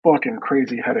fucking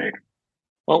crazy headache.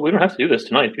 Well, we don't have to do this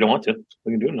tonight if you don't want to.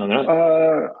 We can do it another night.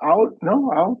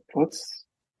 Let's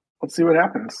see what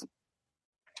happens.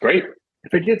 Great.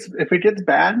 If it gets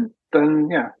bad, then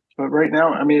yeah. But right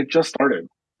now, I mean, it just started.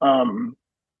 And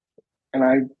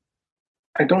I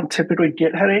don't typically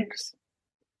get headaches.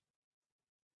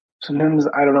 Sometimes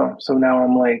I don't know. So now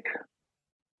I'm like,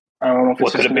 I don't know if it's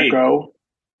What just could it gonna be? go.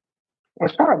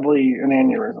 It's probably an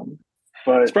aneurysm,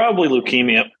 but It's probably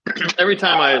leukemia. Every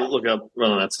time I look up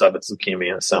on that stuff, it's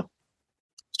leukemia. So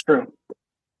it's true.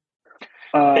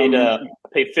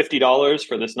 paid $50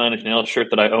 for this Nine Inch Nails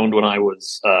shirt that I owned when I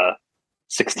was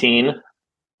 16.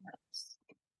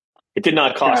 It did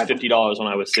not cost $50 when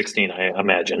I was 16. I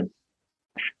imagine.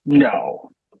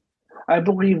 No, I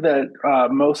believe that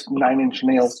most Nine Inch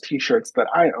Nails T-shirts that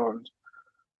I owned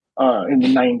in the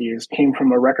 '90s came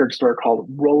from a record store called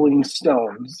Rolling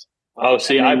Stones. Oh,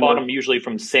 see, I bought them usually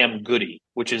from Sam Goody,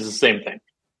 which is the same thing.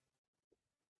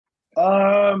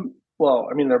 Well,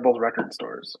 I mean, they're both record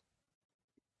stores,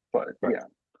 but right. Yeah.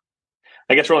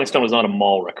 I guess Rolling Stone was not a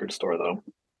mall record store, though.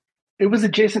 It was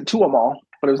adjacent to a mall,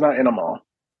 but it was not in a mall.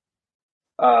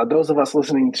 Those of us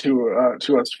listening to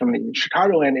us from the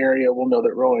Chicagoland area will know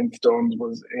that Rolling Stones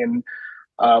was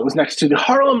next to the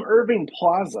Harlem Irving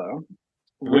Plaza,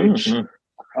 which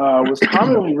was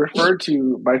commonly referred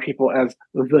to by people as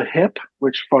the Hip,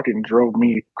 which fucking drove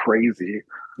me crazy.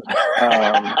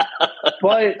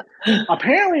 But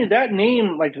apparently that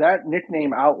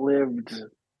nickname outlived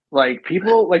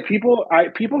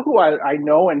people who I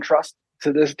know and trust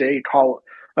to this day call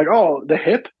the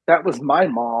Hip. That was my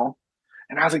mall.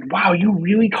 And I was like, wow, you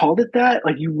really called it that?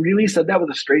 Like, you really said that with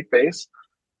a straight face?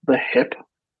 The Hip?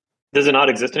 Does it not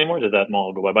exist anymore? Did that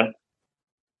mall go bye-bye?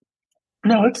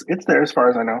 No, it's there as far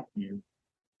as I know.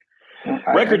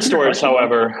 Mm-hmm. Record stores,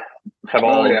 however, have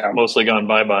all mostly gone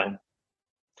bye-bye.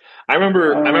 I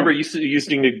remember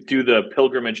using to do the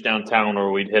pilgrimage downtown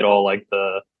where we'd hit all we'd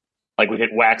hit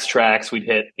Wax Trax, we'd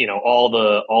hit, all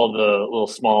the little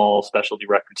small specialty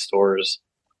record stores.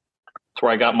 It's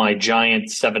where I got my giant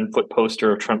 7-foot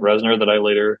poster of Trent Reznor that I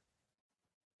later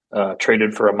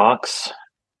traded for a Mox.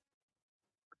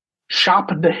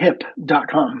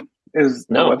 ShopTheHip.com is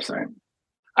the website.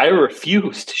 I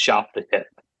refuse to shop the Hip.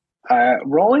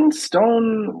 Rolling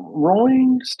Stone's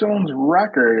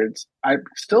records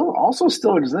still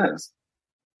exist.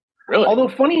 Really? Although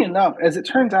funny enough, as it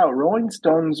turns out, Rolling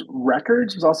Stones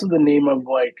Records was also the name of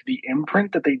the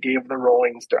imprint that they gave the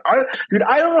Rolling Stone. I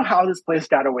don't know how this place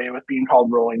got away with being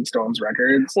called Rolling Stones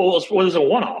Records. Well, it was a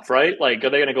one-off, right? Like, are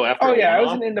they going to go after? Oh yeah, it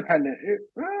was an independent.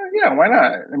 Yeah, why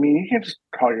not? I mean, you can't just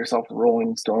call yourself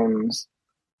Rolling Stones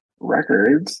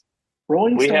Records.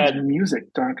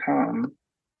 RollingStonesMusic.com.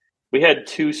 We had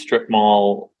 2 strip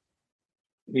mall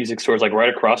music stores right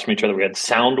across from each other. We had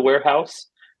Sound Warehouse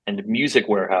and Music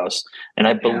Warehouse, and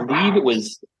I believe it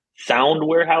was Sound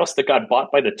Warehouse that got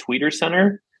bought by the Tweeter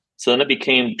Center, so then it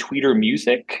became Tweeter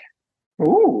Music.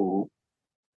 Ooh.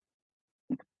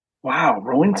 Wow,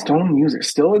 Rolling Stone Music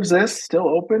still exists, still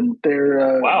open.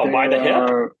 They're by the Hip?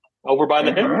 Over by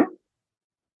the Hip?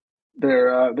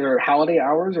 Their holiday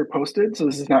hours are posted, so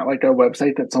this is not like a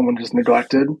website that someone just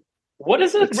neglected. What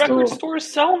does a record store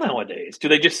sell nowadays? Do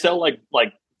they just sell like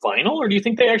vinyl, or do you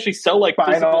think they actually sell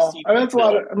vinyl? I mean, it's a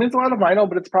lot of vinyl,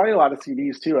 but it's probably a lot of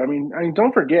CDs too. I mean,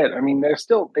 don't forget. I mean, they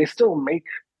still make.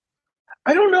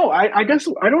 I don't know. I guess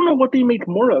I don't know what they make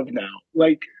more of now.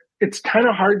 Like, it's kind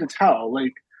of hard to tell.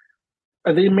 Like,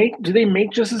 do they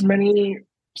make just as many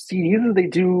CDs as they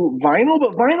do vinyl?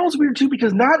 But vinyl's weird too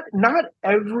because not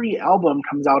every album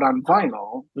comes out on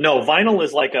vinyl. No, vinyl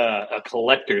is like a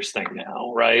collector's thing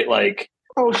now, right? Like,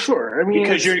 oh sure, I mean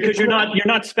because you're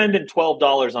not spending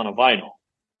 $12 on a vinyl,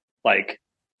 like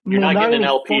you're not getting an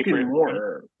LP for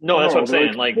more. No, that's what I'm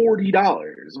saying. Like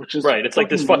 $40, which is right. It's like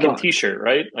this fucking T-shirt,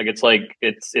 right? Like it's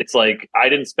like I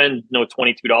didn't spend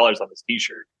 $22 on this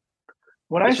T-shirt.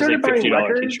 When I started buying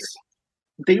records,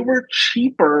 they were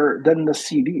cheaper than the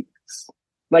CDs,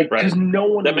 because no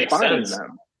one was buying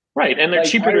them. Right, and they're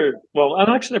cheaper to... Well,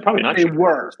 actually, they're probably not cheaper. They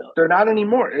were. They're not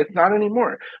anymore. It's not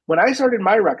anymore. When I started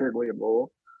my record label,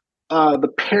 the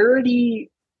parity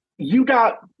you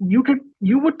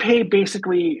would pay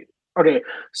basically... Okay,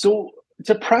 so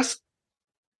to press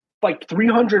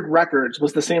 300 records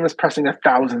was the same as pressing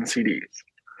 1,000 CDs.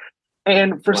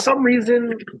 And for some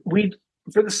reason, we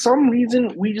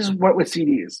just went with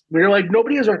CDs. We were like,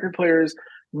 nobody has record players.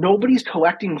 Nobody's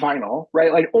collecting vinyl,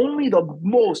 right? Like, only the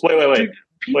most... Wait.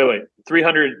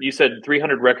 300. You said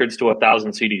 300 records to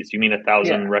 1,000 CDs. You mean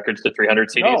 1,000 records to 300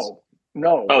 CDs?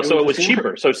 No. Oh, so it was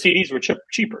cheaper. So CDs were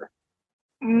cheaper.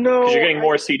 No, because you're getting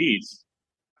more CDs.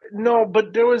 No,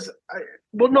 but there was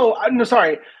Well, no, I'm no,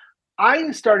 sorry.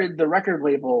 I started the record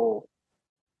label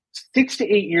 6 to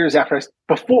 8 years after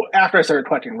I started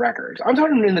collecting records. I'm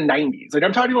talking in the 90s. Like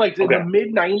I'm talking like in the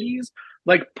mid 90s,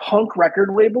 like punk record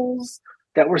labels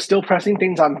that were still pressing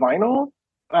things on vinyl.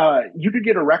 You could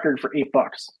get a record for $8,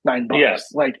 $9.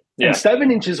 Yes. And 7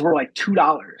 inches were like $2.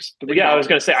 Yeah, I was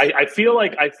gonna say I feel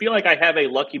like I have a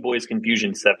Lucky Boys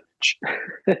Confusion 7-inch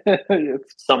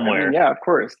somewhere. I mean, yeah, of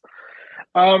course.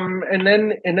 And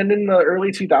then in the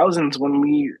early 2000s when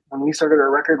we started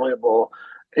our record label,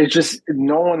 it just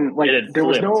no one like there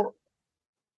was no.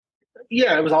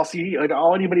 Yeah, it was all CD. Like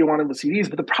all anybody wanted was CDs.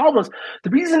 But the problem was the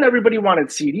reason everybody wanted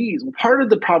CDs. Part of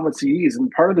the problem with CDs, and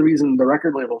part of the reason the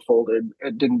record label folded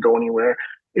and didn't go anywhere,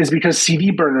 is because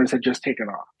CD burners had just taken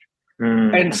off.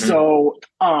 Mm-hmm.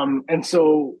 And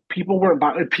so people weren't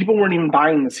even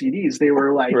buying the CDs. They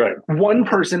were like one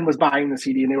person was buying the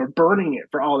CD and they were burning it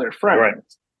for all their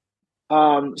friends.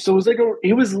 Right. So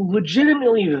it was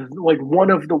legitimately like one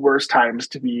of the worst times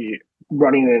to be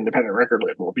running an independent record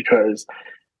label because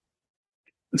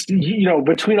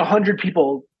between 100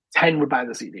 people, 10 would buy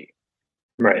the CD.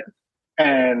 Right.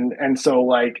 And so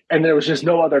there was just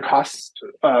no other cost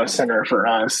center for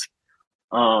us.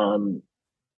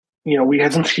 We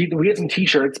had some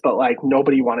T-shirts, but like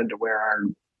nobody wanted to wear our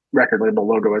record label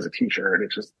logo as a T-shirt.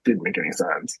 It just didn't make any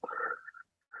sense.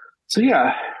 So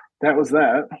yeah, that was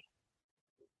that.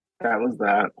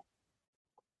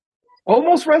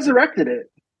 Almost resurrected it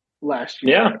last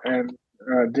year. Yeah, and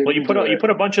you put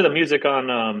a bunch of the music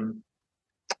on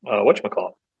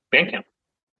whatchamacallit, Bandcamp.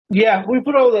 Yeah, we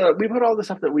put all the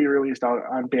stuff that we released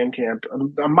on Bandcamp,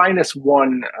 minus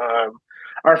one.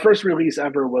 Our first release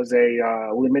ever was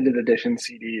a limited edition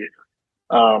CD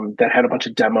that had a bunch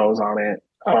of demos on it.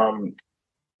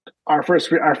 Our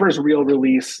first real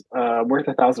release, Worth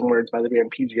 1,000 Words by the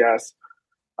band PGS.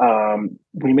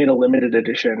 We made a limited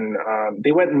edition.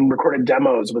 They went and recorded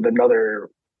demos with another.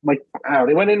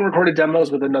 They went in and recorded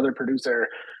demos with another producer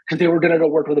because they were going to go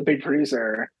work with a big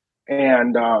producer,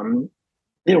 and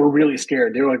they were really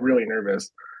scared. They were like really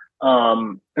nervous.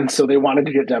 And so they wanted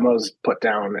to get demos put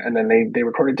down, and then they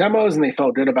recorded demos and they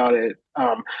felt good about it.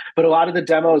 But a lot of the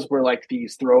demos were like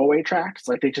these throwaway tracks.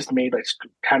 Like they just made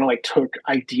took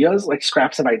ideas, like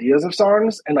scraps of ideas of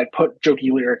songs and like put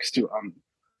jokey lyrics to them.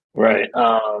 Right.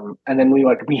 And then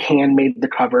we handmade the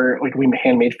cover, like we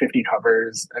handmade 50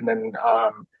 covers, and then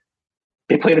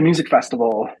they played a music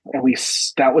festival, and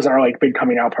that was our like big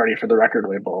coming out party for the record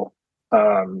label.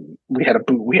 We had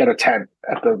a tent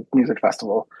at the music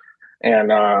festival,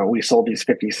 and we sold these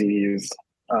 50 CDs.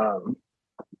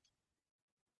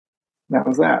 That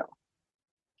was that.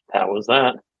 That was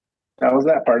that. That was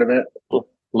that part of it.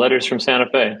 Letters from Santa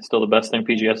Fe, still the best thing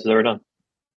PGS has ever done.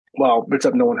 Well,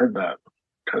 except no one heard that.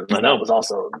 I know.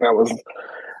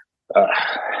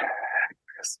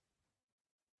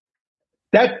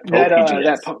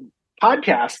 That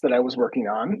podcast that I was working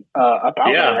on about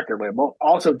the record label,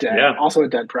 also dead, also a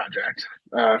dead project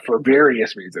for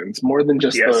various reasons, more than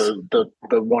just the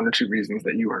one or two reasons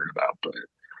that you heard about. But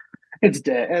it's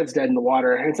dead. It's dead in the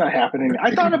water. It's not happening.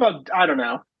 I thought about. I don't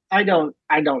know. I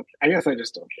guess I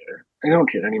just don't care. I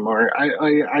don't care anymore.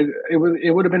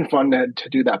 It would have been fun to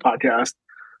do that podcast.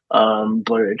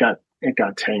 But it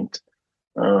got tanked.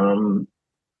 For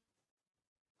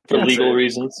legal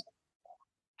reasons?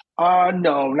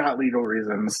 No, not legal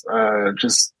reasons.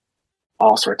 Just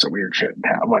all sorts of weird shit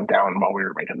went down while we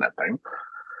were making that thing.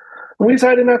 And we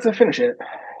decided not to finish it.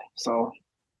 So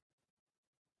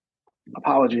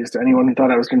apologies to anyone who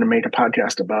thought I was going to make a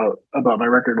podcast about my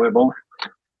record label.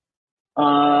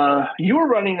 You were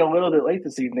running a little bit late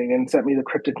this evening and sent me the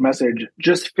cryptic message.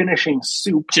 Just finishing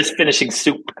soup.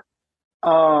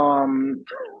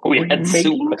 We had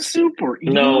soup or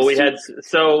no, we had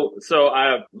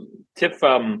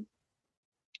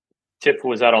Tiff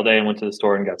was out all day and went to the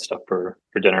store and got stuff for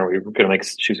dinner. She was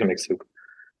gonna make soup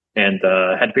and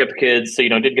had to pick up the kids, so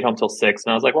didn't get home till 6.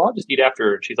 And I was like, well, I'll just eat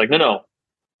after. She's like, no,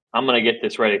 I'm gonna get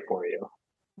this ready for you.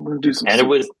 We're gonna do some and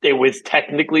soup. it was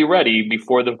technically ready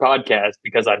before the podcast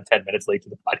because I'm 10 minutes late to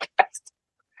the podcast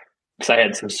because I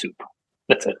had some soup.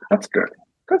 That's it. That's good.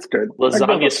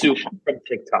 Lasagna soup from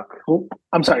TikTok. Oh,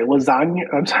 I'm sorry, lasagna.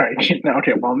 I'm sorry.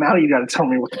 Okay, well now you got to tell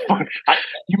me what the fuck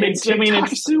you made. TikTok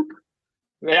soup?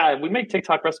 Yeah, we make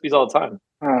TikTok recipes all the time.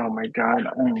 Oh my god!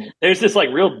 There's this like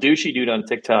real douchey dude on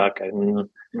TikTok. I don't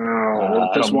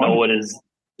know what is.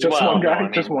 Just one guy,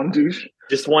 just one douche.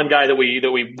 Just one guy that we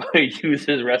use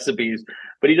his recipes,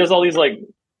 but he does all these like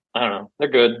I don't know.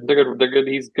 They're good.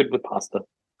 He's good with pasta.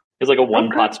 He's like a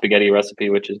one-pot spaghetti recipe,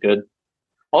 which is good.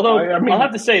 Although I'll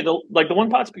have to say the one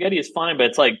pot spaghetti is fine, but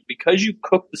it's like because you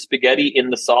cook the spaghetti in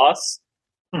the sauce,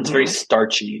 It's very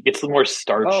starchy. It gets a little more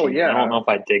starchy. Oh, yeah. I don't know if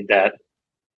I dig that.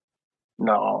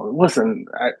 No, listen,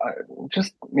 I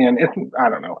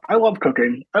don't know. I love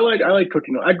cooking. I like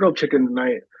cooking. I grilled chicken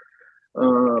tonight.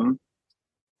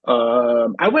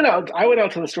 I went out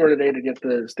to the store today to get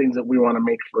the things that we want to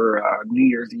make for New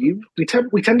Year's Eve. We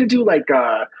tend to do like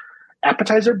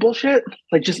appetizer bullshit,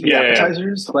 like just eat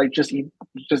appetizers, like just eat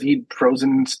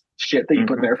frozen shit that you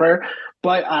put in the air fryer.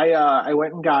 But I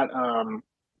went and got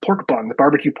pork buns,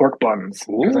 barbecue pork buns,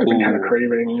 because I've been kind of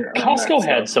craving. Costco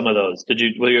had some of those. Did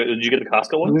you get the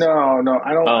Costco ones? No,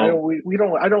 I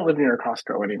don't live near a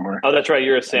Costco anymore. Oh, that's right.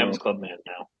 You're a Sam's Club man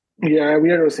now. Yeah, we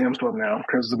go to Sam's Club now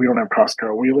because we don't have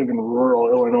Costco. We live in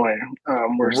rural Illinois,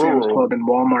 where Sam's Club and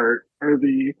Walmart are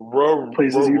the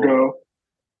places you go.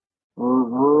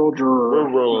 Rural. Did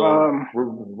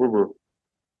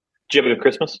you have a good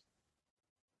Christmas?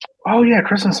 Oh yeah,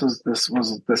 Christmas was this.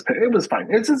 It was fine.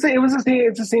 It's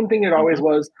the same thing it always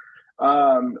was.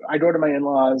 I go to my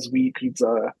in-laws. We eat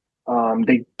pizza.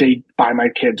 They buy my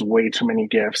kids way too many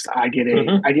gifts. I get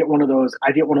I get one of those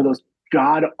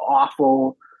god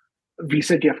awful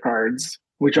Visa gift cards,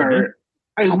 which are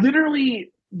I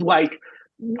literally like.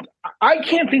 I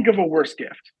can't think of a worse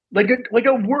gift. I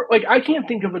can't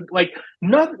think of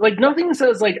nothing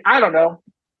says like, I don't know,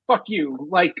 fuck you,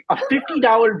 like a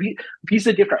 $50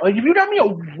 Visa gift card. Like if you got me a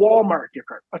Walmart gift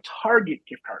card, a Target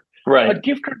gift card, right, a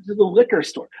gift card to the liquor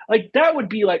store, like that would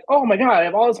be like, oh my god, I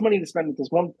have all this money to spend at this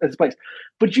place.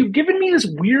 But you've given me this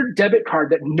weird debit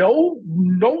card that no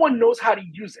one knows how to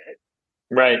use it.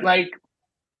 Right. Like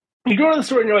you go to the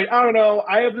store and you're like, I don't know,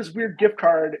 I have this weird gift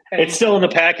card. And it's still in the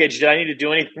package. Do I need to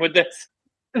do anything with this?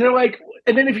 And they're like,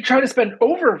 and then if you try to spend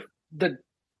over the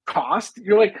cost,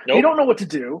 you're like, nope. They don't know what to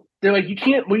do. They're like, you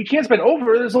can't spend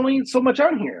over. There's only so much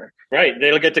on here. Right.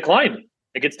 They'll get declined.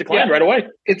 It gets declined right away.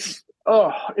 It's such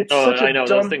a I know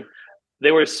dumb... those things.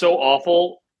 They were so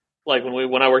awful. Like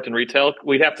when I worked in retail,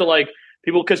 we'd have to like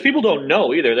because people don't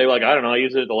know either. They're like, I don't know. I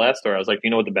used it at the last store. I was like, you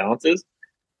know what the balance is?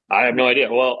 I have no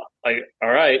idea. Well, all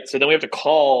right. So then we have to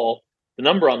call the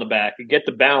number on the back and get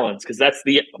the balance because that's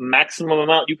the maximum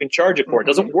amount you can charge it for. It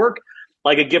doesn't work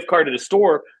like a gift card at a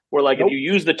store where like if you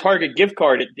use the Target gift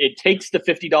card, it takes the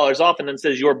 $50 off and then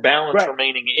says your balance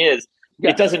remaining is. Yeah.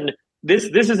 It doesn't. This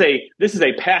is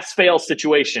a pass fail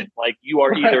situation. Like you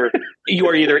are either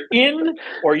in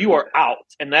or you are out,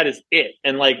 and that is it.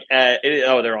 And like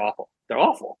they're awful. They're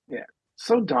awful. Yeah.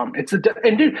 So dumb. And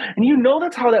dude, and you know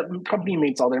that's how that company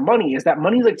makes all their money is that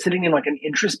money's like sitting in like an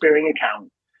interest-bearing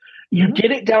account. You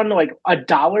get it down to like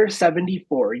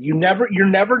 $1.74. You're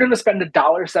never going to spend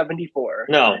 $1.74.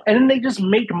 No. And then they just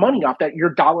make money off that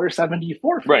your $1.74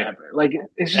 forever. Right. Like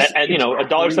it's just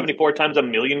 $1.74 times a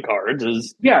million cards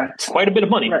is quite a bit of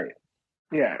money. Right.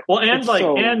 Yeah. Well,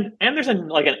 and and there's an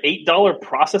 $8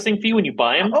 processing fee when you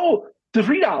buy them. Oh, the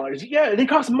 $3. Yeah, they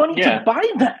cost money to buy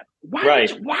them.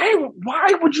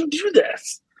 Why would you do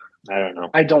this? I don't know.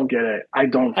 I don't get it. I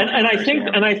don't. And I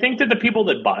think that the people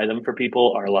that buy them for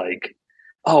people are like,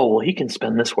 oh, well, he can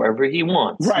spend this wherever he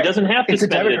wants. Right. He doesn't have to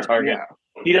spend it at Target. Yeah.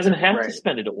 He doesn't have to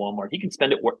spend it at Walmart. He can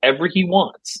spend it wherever he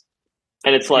wants.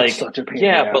 And it's like, such a pain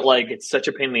but like it's such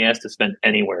a pain in the ass to spend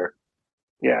anywhere.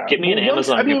 Yeah. Get me an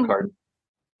Amazon gift card.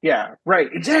 Yeah, right.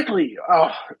 Exactly.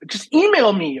 Just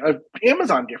email me an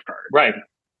Amazon gift card. Right.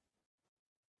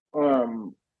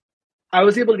 I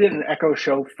was able to get an Echo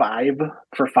Show 5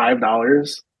 for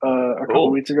 $5 a couple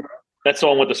weeks ago. That's the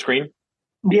one with the screen.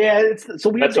 Yeah, that's the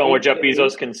one where Jeff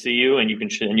Bezos can see you and you can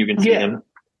see him.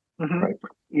 Mm-hmm. Right.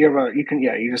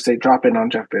 You just say drop in on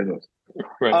Jeff Bezos.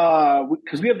 Right.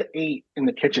 Because we have the 8 in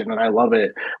the kitchen and I love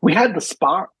it. We had the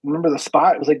Spot. Remember the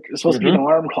Spot? It was like supposed to be an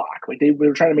alarm clock. Like we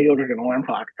were trying to make it like an alarm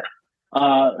clock.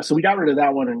 So we got rid of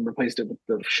that one and replaced it with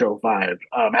the Show 5.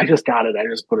 I just got it. I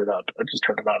just put it up. I just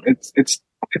turned it on.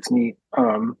 It's neat.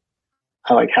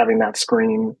 I like having that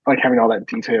screen, like having all that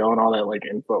detail and all that like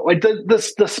info. Like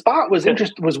the Spot was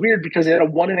was weird because it had a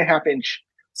 1.5 inch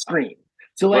screen.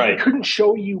 So like it couldn't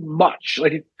show you much.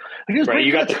 Like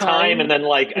you got the time and then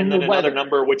and then another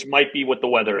number which might be what the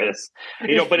weather is.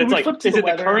 But it's like is it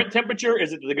the current temperature?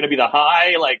 Is it going to be the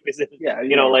high? Like is it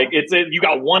you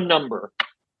got one number.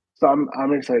 So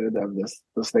I'm excited to have this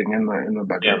thing in the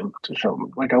bedroom to show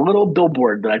me like a little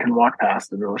billboard that I can walk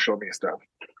past and it'll show me stuff.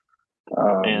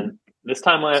 And this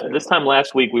time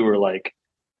last week we were like,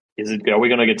 are we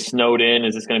going to get snowed in?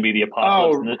 Is this going to be the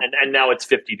apocalypse? And now it's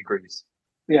 50 degrees.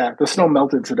 Yeah, the snow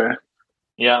melted today.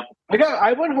 Yeah,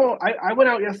 I went home. I went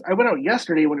out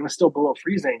yesterday when it was still below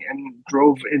freezing and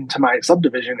drove into my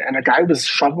subdivision, and a guy was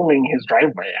shoveling his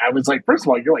driveway. I was like, first of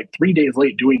all, you're like 3 days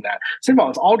late doing that. Second of all,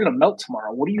 it's all going to melt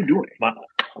tomorrow. What are you doing?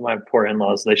 my poor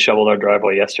in-laws, they shoveled our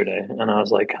driveway yesterday, and I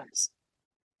was like,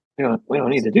 we don't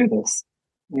need to do this.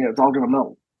 Yeah, it's all gonna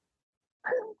melt.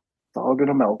 It's all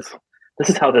gonna melt. This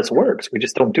is how this works. We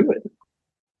just don't do it.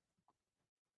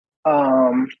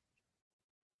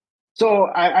 So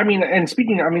I mean, and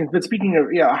speaking of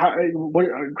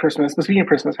Christmas. But speaking of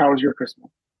Christmas, how was your Christmas?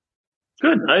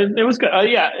 Good. It was good.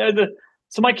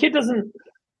 So my kid doesn't.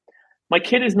 My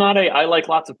kid is not a I like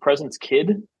lots of presents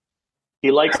kid.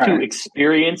 He likes to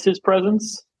experience his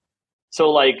presents.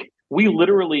 So like we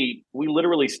literally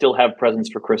still have presents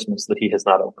for Christmas that he has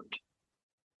not opened.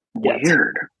 Weird. Yet.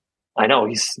 I know,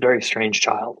 he's a very strange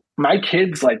child. My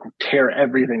kids like tear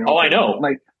everything open. Oh, I know.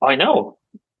 Like I know.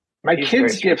 My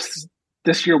kids' gifts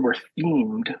this year were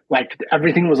themed. Like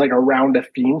everything was like around a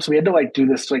theme. So we had to like do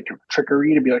this like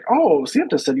trickery to be like, oh,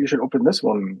 Santa said you should open this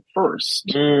one first.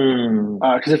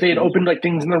 Because if they had opened like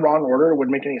things in the wrong order, it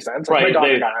wouldn't make any sense. Like, my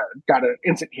daughter got an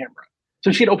instant camera.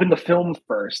 So she had opened the film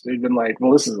first. They'd been like,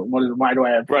 well, why do I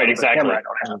have exactly. camera I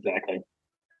don't have? Exactly.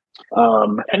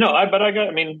 I know, I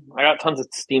got tons of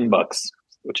Steam bucks,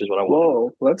 which is what I want.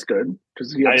 Whoa, well, that's good.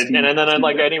 And then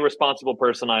like any responsible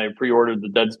person, I pre-ordered the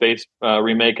Dead Space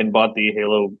remake and bought the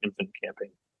Halo Infinite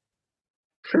campaign.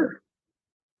 Sure.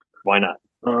 Why not?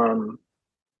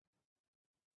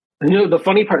 The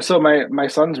funny part, so my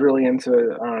son's really into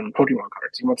Pokemon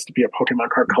cards. He wants to be a Pokemon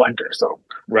card collector. So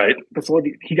right. That's what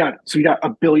he got. So he got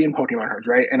 1 billion Pokemon cards,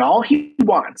 right? And all he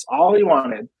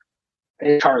wanted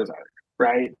is Charizard,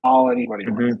 right? All anybody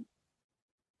wants.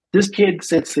 This kid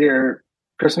sits there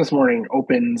Christmas morning,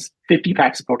 opens 50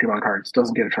 packs of Pokemon cards,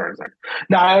 doesn't get a Charizard.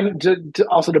 Now,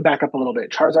 also to back up a little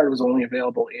bit, Charizard was only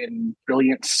available in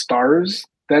Brilliant Stars,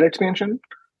 that expansion.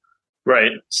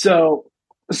 Right. So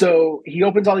he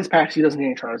opens all these packs, he doesn't get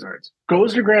any Charizards.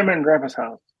 Goes to Grandma and Grandpa's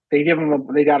house. They got him a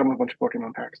bunch of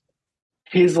Pokemon packs.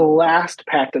 His last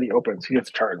pack that he opens, he gets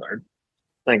a Charizard.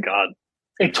 Thank God.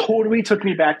 It totally took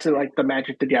me back to like the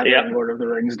Magic the Gathering Lord of the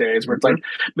Rings days where it's like,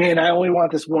 man, I only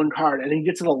want this one card. And then you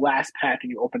get to the last pack and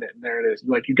you open it and there it is.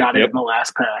 Like you got it in the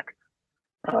last pack.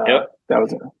 That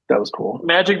was cool.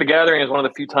 Magic the Gathering is one of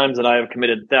the few times that I have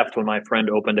committed theft when my friend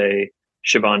opened a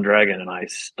Shivan Dragon and I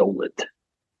stole it.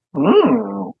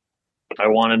 I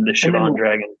wanted the Shivan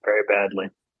Dragon very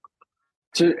badly.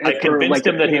 I convinced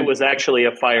him that he was actually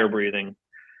a fire breathing.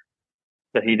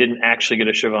 That he didn't actually get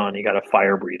a Shivan, he got a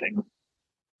fire breathing.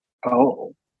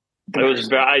 Oh,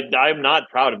 I'm not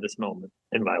proud of this moment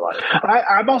in my life.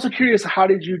 I'm also curious. How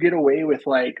did you get away with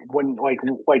like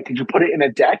did you put it in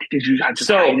a deck? Did you just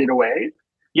hide it away?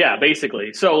 Yeah,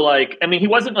 basically. So like, I mean, he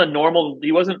wasn't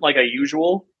like a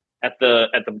usual at the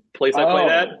place I played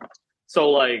at.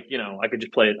 So like, I could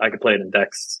just play it. I could play it in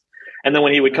decks, and then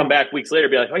when he would come back weeks later,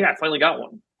 be like, oh yeah, I finally got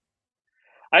one.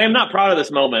 I am not proud of this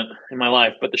moment in my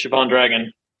life, but the Shivan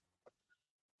Dragon,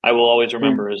 I will always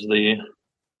remember as the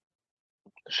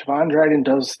Shivan Dragon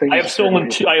does things. I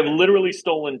have literally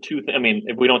stolen two. I mean,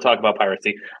 if we don't talk about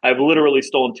piracy, I've literally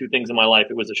stolen two things in my life.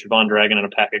 It was a Shivan Dragon and a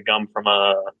pack of gum from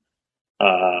a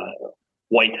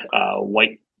white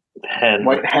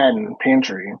hen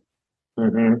pantry,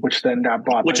 which then got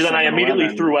bought. Which then I immediately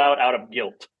threw out of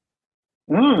guilt.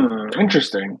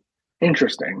 Interesting.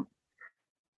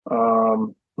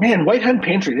 Man, White Hen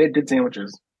Pantry, they did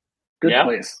sandwiches. Good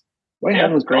place. White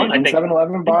Hen was great. And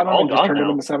 7-Eleven bought them and just turned them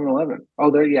into 7-Eleven.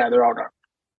 Oh, they're all gone.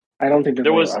 I don't think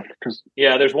there was left.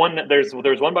 There's one. There's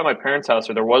one by my parents' house,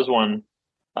 or there was one,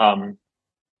 and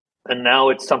now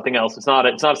it's something else. It's not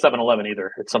a 7-Eleven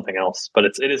either. It's something else, but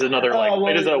it is another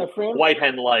it is a White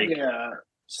Hen like. Yeah,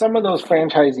 some of those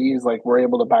franchisees were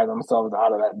able to buy themselves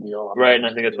out of that deal. Right, and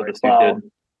I think that's what this dude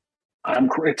did.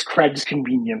 It's Craig's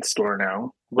convenience store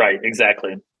now. Right,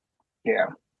 exactly. Yeah.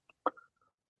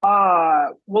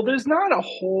 Well, there's no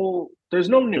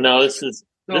news. No, this is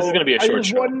going to be a short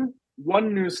show.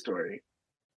 One news story.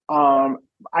 I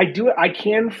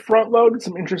can front load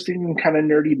some interesting kind of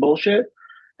nerdy bullshit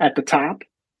at the top.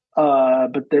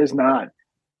 But there's not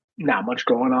much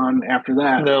going on after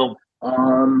that. No.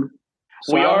 So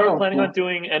we are planning on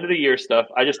doing end of the year stuff.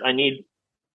 I need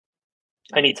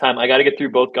time. I got to get through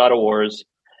both God of Wars,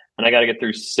 and I got to get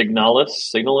through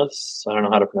Signalis. I don't know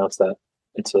how to pronounce that.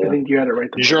 It's I think you had it right.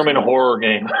 German horror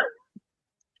game.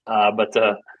 But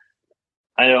I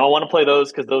want to play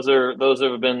those because those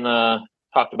have been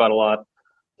talked about a lot.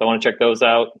 So I want to check those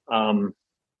out. But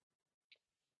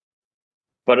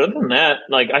other than that,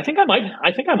 I think I might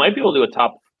be able to do a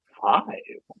top 5.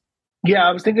 Yeah,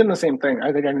 I was thinking the same thing.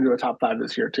 I think I can do a top 5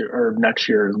 this year too, or next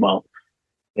year as well.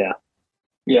 Yeah.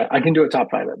 Yeah, I can do a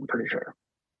top 5. I'm pretty sure.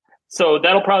 So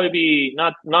that'll probably be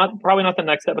probably not the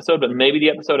next episode, but maybe the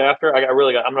episode after. I'm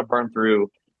going to burn through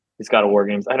these God of War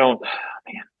games. I don't,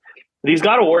 man. These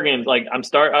God of War games, like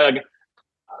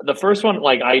the first one,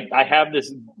 like I have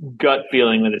this gut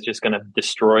feeling that it's just going to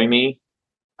destroy me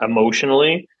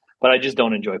emotionally, but I just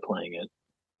don't enjoy playing it.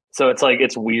 So it's like,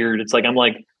 it's weird. It's like I'm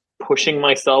like pushing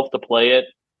myself to play it,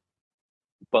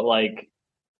 but like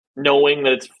knowing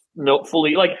that it's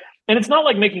fully like, and it's not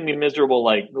like making me miserable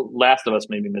like Last of Us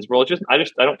made me miserable. It's just I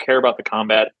don't care about the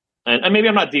combat, and maybe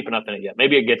I'm not deep enough in it yet.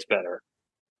 Maybe it gets better.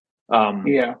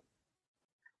 Yeah.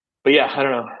 But yeah, I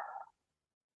don't know.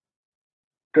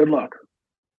 Good luck.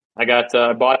 I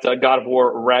bought God of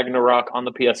War Ragnarok on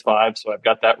the PS5, so I've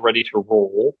got that ready to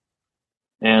roll.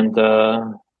 And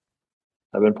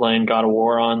I've been playing God of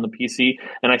War on the PC,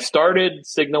 and I started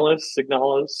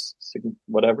Signalis,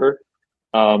 whatever.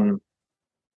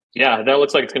 Yeah, that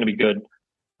looks like it's going to be good.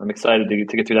 I'm excited to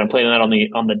get through that. I'm playing that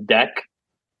on the deck.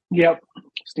 Yep.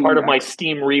 Steam Part deck. Of my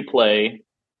Steam replay,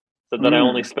 so that I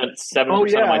only spent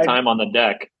 7% of my time on the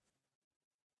deck.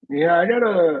 Yeah, I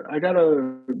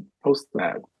gotta post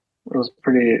that. It was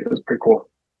pretty cool.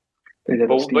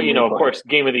 But you know, of course,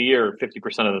 game of the year,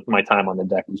 50% of my time on the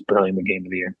deck was playing the game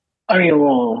of the year. I mean,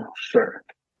 well, sure.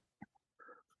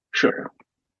 Do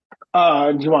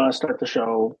you want to start the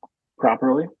show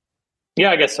properly?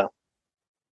 Yeah, I guess so.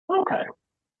 Okay.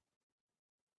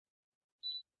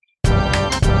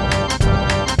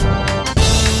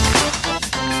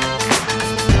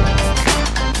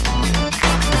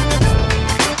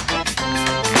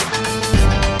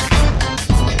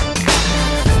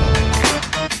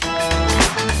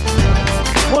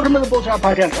 Welcome to the Bullshot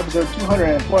Podcast, episode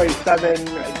 247.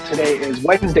 Today is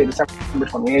Wednesday, December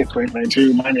 28th,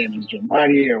 2022. My name is Jim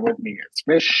Heidi, and with me is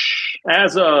Fish.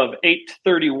 As of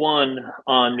 8:31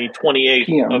 on the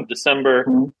 28th of December,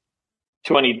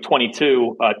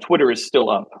 2022, Twitter is still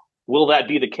up. Will that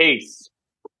be the case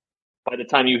by the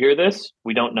time you hear this?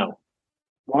 We don't know.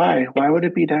 Why? Why would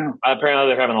it be down? Apparently,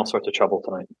 they're having all sorts of trouble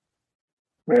tonight.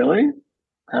 Really?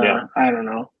 Yeah. I don't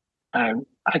know. I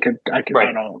could. Right.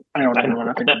 I don't even want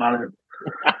to think about it.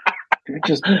 It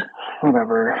just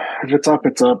whatever. If it's up,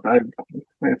 it's up.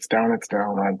 It's down, it's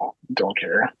down. I don't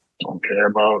care. Don't care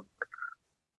about.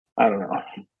 I don't know.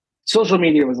 Social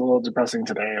media was a little depressing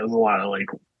today. It was a lot of like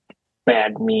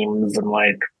bad memes and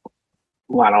like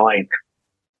a lot of like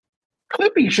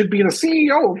Clippy should be the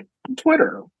CEO of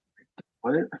Twitter.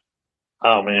 What?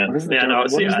 Oh man. Yeah. No.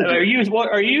 See, are you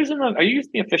using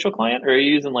the official client, or are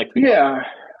you using like? Yeah.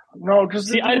 No, just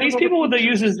see. These people that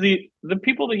uses the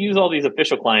people that use all these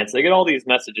official clients, they get all these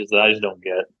messages that I just don't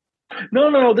get.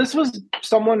 No. This was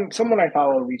someone I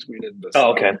follow retweeted this.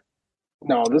 Oh, okay.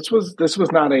 No, this was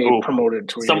not a promoted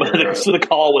tweet. So the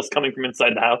call was coming from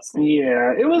inside the house.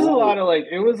 Yeah, it was a lot of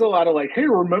like, hey,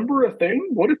 remember a thing?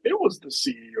 What if it was the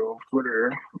CEO of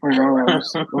Twitter?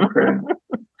 Okay.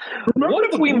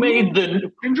 What if we made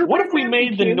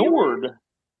the Nord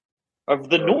of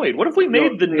the Noid? What if we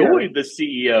made the Noid the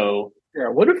CEO? Yeah.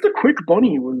 What if the Quick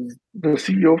Bunny was the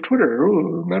CEO of Twitter?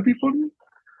 Ooh, wouldn't that be funny?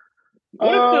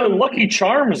 What if the Lucky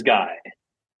Charms guy?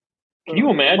 Can you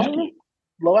imagine?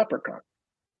 Leprechaun.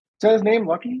 Is that his name?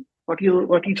 Lucky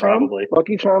Charm? Probably.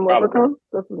 Lucky Charm Leprechaun?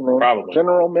 That's his name. Probably.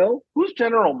 General Mill? Who's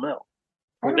General Mill?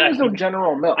 There's no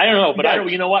General Mill. I don't know, but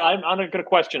you know what? I'm not going to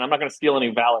question. I'm not going to steal any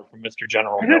valor from Mr.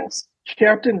 General Mills.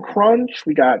 Captain Crunch.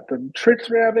 We got the Trix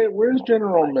Rabbit. Where's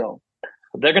General Mill?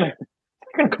 They're gonna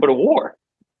go to war.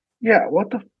 Yeah.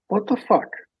 What the fuck?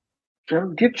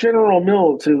 Get General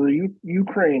Mill to the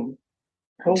Ukraine.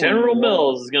 General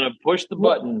Mills is going to push the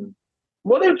button.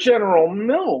 What if General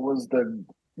Mill was the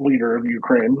leader of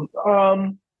Ukraine?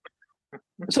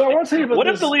 So I want to say about what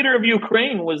if the leader of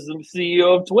Ukraine was the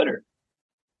CEO of Twitter?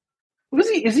 Was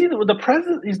he? Is he the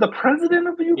president? He's the president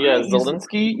of the Ukraine. Yeah,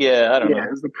 Zelensky. I don't know. Yeah,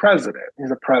 he's the president. He's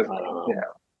the president.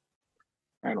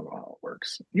 I don't know how it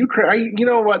works. Ukraine. You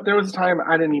know what? There was a time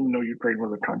I didn't even know Ukraine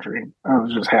was a country. I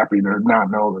was just happy to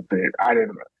not know that I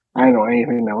didn't know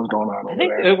anything that was going on over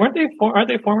there. Aren't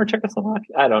they former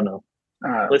Czechoslovakia? I don't know.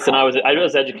 Listen, I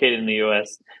was educated in the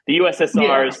U.S. The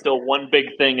USSR is still one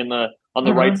big thing on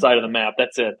the right side of the map.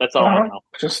 That's it. That's all I know.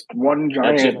 Just one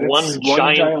giant. That's just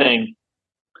one giant thing.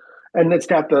 And it's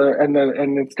got and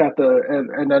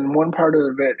then one part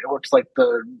of it looks like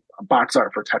the box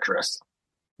art for Tetris.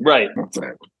 Right. That's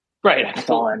it. Right. That's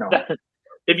all I know.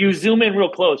 If you zoom in real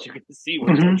close, you can see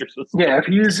what Tetris was. Yeah, if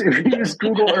you use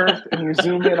Google Earth and you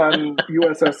zoom in on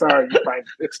USSR, you find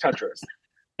it's Tetris.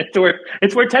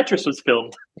 It's where Tetris was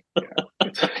filmed.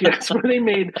 It's where they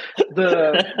made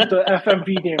the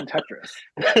FMV game Tetris.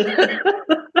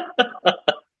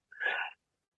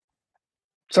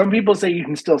 Some people say you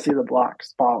can still see the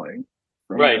blocks falling.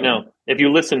 Right. No, if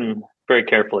you listen very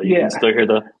carefully, you can still hear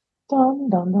the dum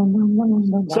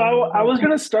So I was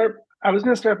gonna start. I was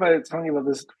gonna start by telling you about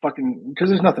this fucking because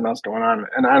there's nothing else going on,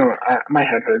 and my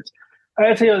head hurts. I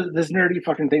gotta tell you this nerdy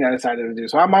fucking thing I decided to do.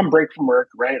 So I'm on break from work,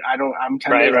 right? I'm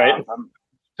 10 days off.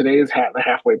 Today is the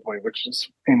halfway point, which is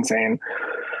insane.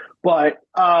 But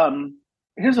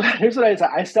here's what I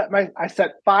said. I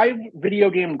set 5 video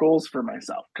game goals for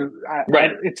myself because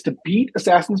it's to beat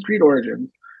Assassin's Creed Origins.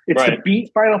 It's to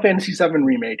beat Final Fantasy VII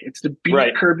Remake. It's to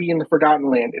beat Kirby and the Forgotten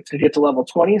Land. It's to get to level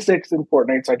 26 in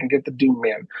Fortnite so I can get the Doom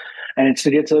Man. And it's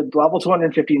to get to level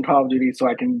 250 in Call of Duty so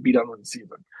I can be done with the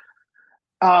season.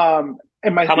 How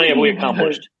many have we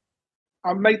accomplished?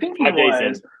 My thinking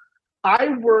was I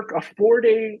work a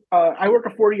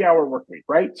 40-hour work week,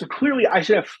 right? So clearly I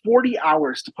should have 40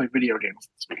 hours to play video games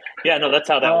this week. Yeah, no, that's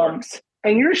how that works.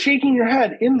 And you're shaking your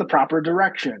head in the proper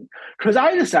direction. Because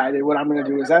I decided what I'm going to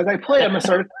do is as I play, I'm going to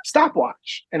start a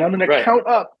stopwatch. And I'm going to count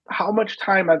up how much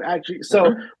time I've actually...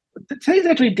 So today's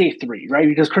actually day 3, right?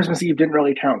 Because Christmas Eve didn't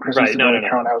really count. Christmas didn't really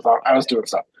count. I was doing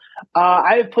stuff.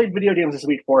 I have played video games this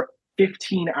week for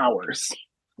 15 hours.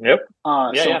 Yep.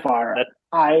 So far.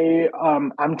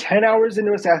 I'm 10 hours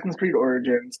into Assassin's Creed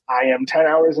Origins. I am 10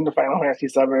 hours into Final Fantasy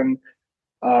VII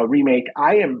Remake.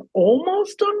 I am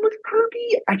almost done with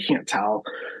Kirby. I can't tell.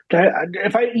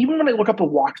 Even when I look up a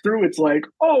walkthrough, it's like,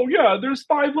 oh yeah, there's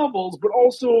 5 levels, but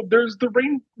also there's the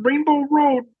Rainbow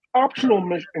Road optional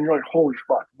mission, and you're like, holy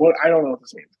fuck! What? I don't know what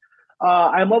this means.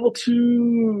 I'm level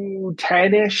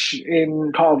 210-ish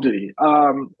in Call of Duty.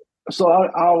 So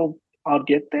I'll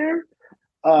get there.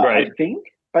 I think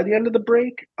by the end of the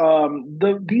break.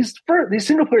 These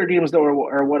single player games though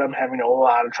are what I'm having a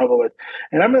lot of trouble with,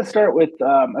 and I'm going to start with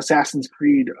Assassin's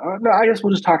Creed. No, I guess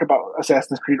we'll just talk about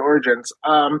Assassin's Creed Origins,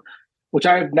 which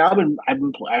I've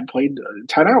played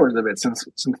 10 hours of it since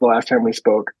the last time we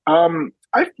spoke.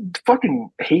 I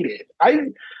fucking hate it. I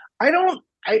don't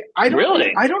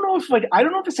really. I don't know if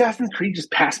Assassin's Creed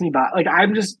just passed me by. Like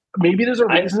maybe there's a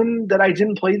reason that I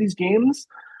didn't play these games.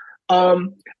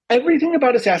 Everything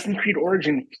about Assassin's Creed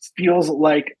Origins feels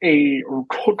like a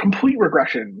complete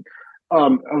regression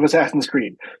of Assassin's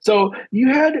Creed. So you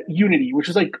had Unity, which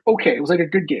was like, okay, it was like a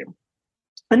good game.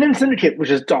 And then Syndicate, which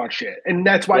is dog shit. And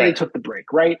that's why they took the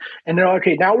break, right? And they're like,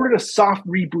 okay, now we're going to soft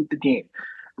reboot the game.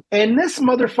 And this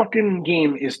motherfucking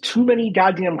game is too many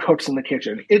goddamn cooks in the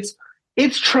kitchen. It's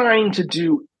trying to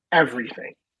do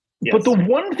everything. Yes. But the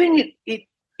one thing it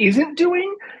isn't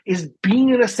doing is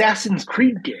being an Assassin's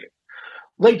Creed game.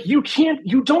 Like you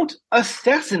don't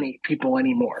assassinate people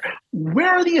anymore.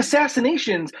 Where are the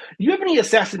assassinations? Do you have any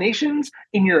assassinations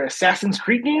in your Assassin's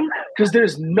Creed game? Because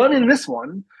there's none in this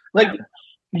one. Like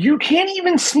you can't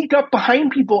even sneak up behind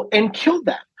people and kill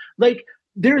them. Like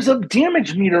there's a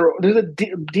damage meter, there's a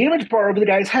damage bar over the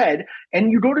guy's head,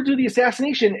 and you go to do the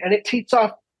assassination and it takes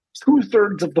off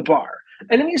 2/3 of the bar.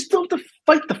 And then you still have to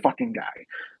fight the fucking guy.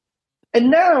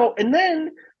 And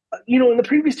then in the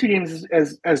previous 2 games,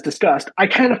 as discussed, I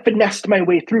kind of finessed my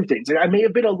way through things. I may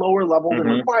have been a lower level than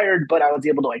required, but I was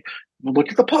able to look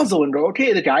at the puzzle and go,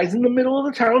 okay, the guy's in the middle of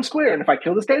the town square, and if I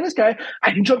kill this guy,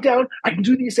 I can jump down, I can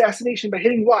do the assassination by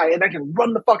hitting Y, and I can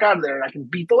run the fuck out of there, and I can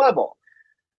beat the level.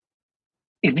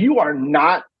 If you are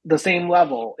not the same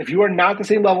level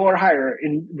or higher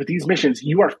with these missions,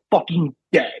 you are fucking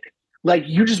dead. Like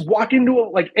you just walk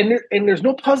into and there's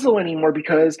no puzzle anymore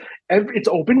because it's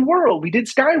open world. We did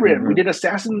Skyrim. We did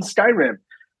Assassin's Skyrim.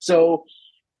 So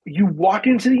you walk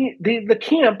into the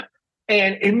camp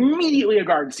and immediately a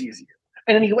guard sees you.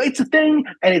 And then he lights a thing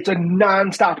and it's a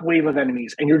nonstop wave of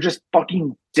enemies and you're just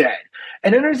fucking dead.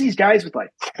 And then there's these guys with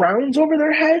crowns over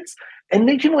their heads and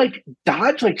they can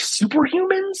dodge like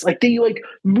superhumans. Like they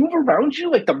move around you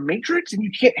like the Matrix and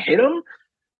you can't hit them.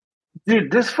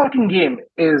 Dude, this fucking game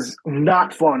is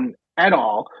not fun at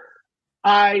all.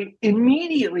 I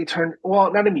immediately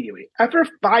not immediately. After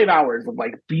 5 hours of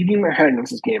beating my head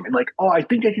against this game and I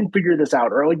think I can figure this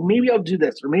out, or maybe I'll do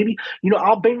this, or maybe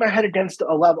I'll bang my head against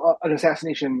an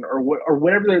assassination or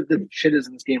whatever the shit is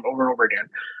in this game over and over again.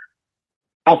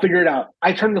 I'll figure it out.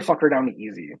 I turned the fucker down to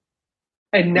easy,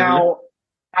 and now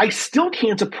I still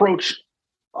can't approach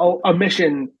a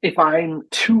mission if I'm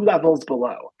 2 levels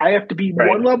below. I have to be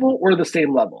 1 level or the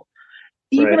same level.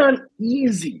 Even on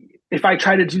easy, if I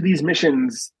try to do these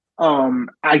missions,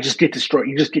 I just get destroyed.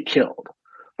 You just get killed.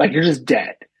 You're just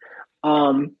dead.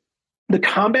 The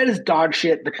combat is dog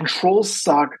shit. The controls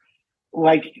suck.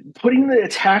 Putting the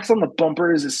attacks on the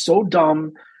bumpers is so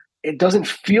dumb. It doesn't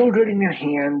feel good in your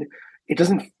hand. It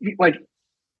doesn't feel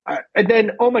and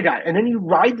then, oh my God. And then you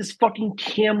ride this fucking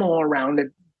camel around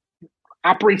that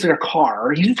operates like a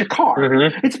car. He's just a car.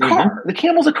 It's a car. The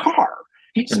camel's a car.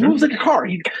 He just moves like a car.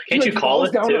 Can't you call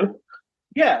it too?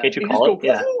 Yeah, can't you call it?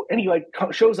 Yeah, and he like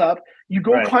shows up. You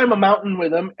go climb a mountain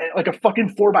with him, like a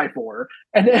fucking 4x4,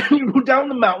 and then you go down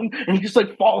the mountain, and he just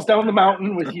like falls down the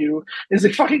mountain with you. Is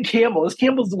a fucking camel. His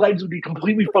camel's legs would be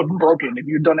completely fucking broken if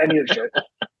you'd done any of the shit.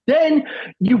 Then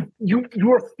you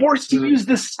are forced to use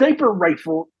this sniper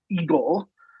rifle eagle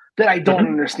that I don't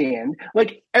understand.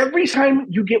 Like every time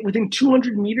you get within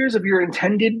 200 meters of your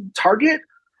intended target,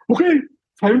 okay,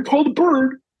 time to call the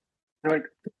bird. You're like,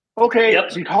 okay,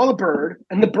 so you call the bird,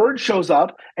 and the bird shows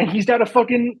up, and he's got a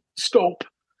fucking scope,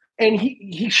 and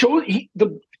he shows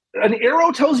an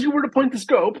arrow tells you where to point the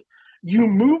scope. You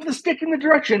move the stick in the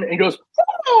direction, and he goes,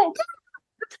 oh!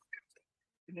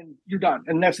 And then you're done,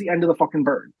 and that's the end of the fucking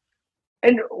bird.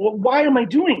 And why am I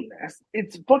doing this?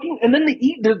 It's fucking, and then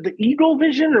the Eagle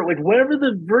Vision or like whatever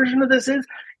the version of this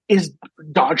is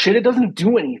dog shit. It doesn't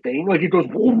do anything. Like it goes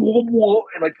whoa, whoa, whoa,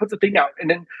 and like puts the thing out, and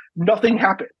then nothing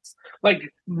happens.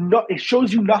 Like it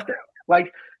shows you nothing.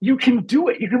 Like you can do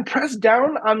it. You can press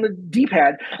down on the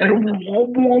D-pad and whoa,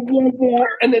 whoa, whoa, whoa,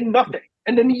 and then nothing.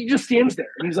 And then he just stands there,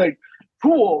 and he's like,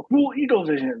 "Cool Eagle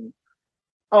Vision."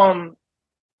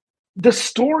 The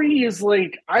story is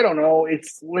like, I don't know.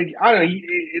 It's like, I don't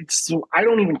know. I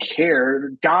don't even care.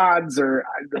 The gods or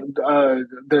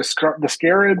the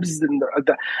scarabs and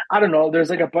I don't know. There's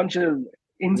like a bunch of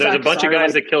insects. There's a bunch of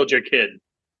guys that killed your kid.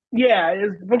 Yeah,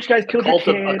 a bunch of guys killed your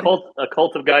kid. A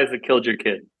cult of guys that killed your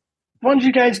kid. A bunch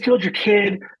of guys killed your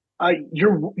kid.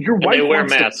 Your wife. They wear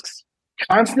masks.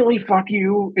 Constantly fuck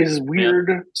you is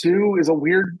weird too. Is a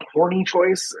weird horny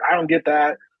choice. I don't get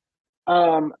that.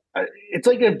 It's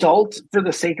like adult for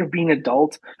the sake of being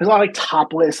adult. There's a lot of like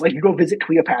topless, like you go visit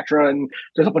Cleopatra and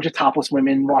there's a bunch of topless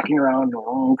women walking around.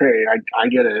 Oh, okay, I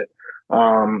get it.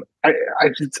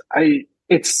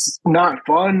 It's not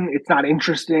fun. It's not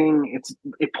interesting.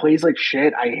 It plays like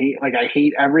shit. I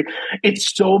hate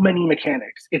it's so many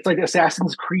mechanics. It's like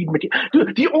Assassin's Creed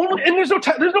Dude, there's no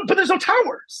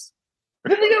towers.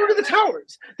 Then they got rid of the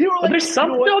towers. They were like, there's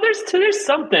something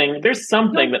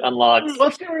that unlocks.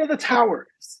 Let's get rid of the towers.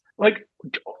 Like,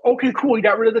 okay, cool, you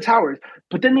got rid of the towers,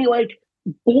 but then they like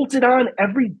bolted on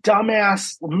every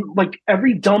dumbass, like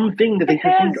every dumb thing that they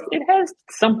could think of. It has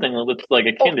something that looks like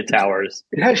akin to towers.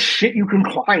 It has shit you can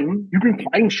climb. You can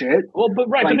climb shit. Well, but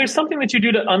there's something that you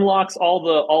do to unlocks all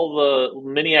the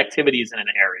mini activities in an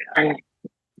area.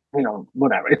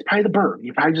 Whatever. It's probably the bird.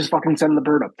 You probably just fucking send the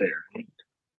bird up there.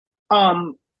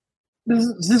 This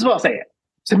is what I'll say.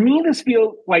 To me, this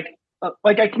feels like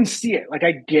I can see it, like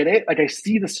I get it, like I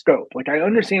see the scope, like I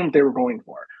understand what they were going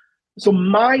for. So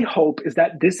my hope is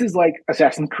that this is like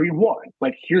Assassin's Creed 1.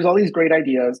 Like here's all these great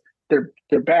ideas. They're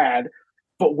bad,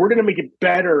 but we're gonna make it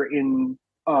better in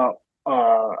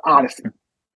Odyssey.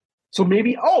 So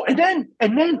maybe and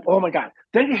then oh my god,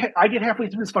 then I get halfway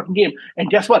through this fucking game,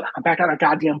 and guess what? I'm back on a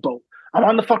goddamn boat. I'm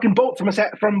on the fucking boat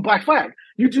from Black Flag.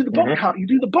 You do the boat count. You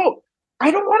do the boat.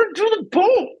 I don't want to do the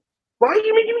boat. Why are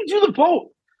you making me do the boat?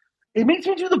 It makes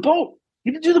me do the boat.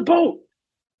 You can do the boat.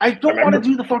 I don't want to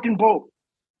do the fucking boat.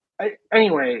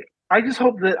 Anyway, I just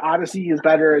hope that Odyssey is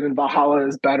better and Valhalla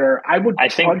is better. I would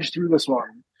trudge through this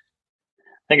one.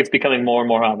 I think it's becoming more and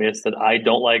more obvious that I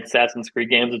don't like Assassin's Creed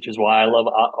games, which is why I love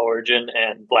Origin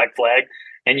and Black Flag.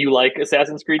 And you like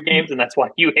Assassin's Creed games, and that's why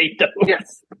you hate those.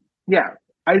 Yes. Yeah.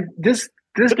 This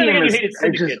but then game again, you hated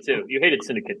Syndicate too. You hated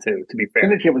Syndicate too, to be fair.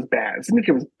 Syndicate was bad.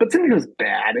 Syndicate was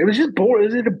bad. It was just boring.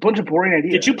 It was a bunch of boring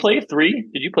ideas. Did you play 3?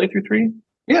 Did you play through 3?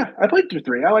 Yeah, I played through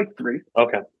 3. I like 3.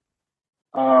 Okay.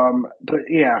 But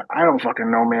yeah, I don't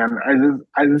fucking know, man.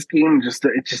 This game it's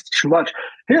just too much.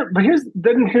 Here's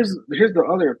the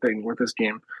other thing with this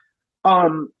game.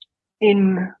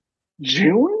 In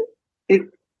June,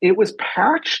 it was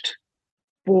patched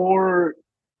for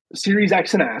Series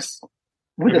X and S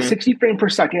with a 60 frame per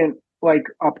second like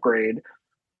upgrade,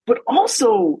 but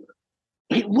also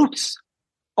it looks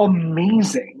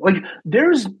amazing. Like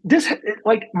there's this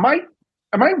like am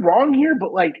I wrong here?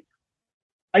 But like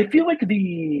I feel like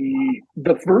the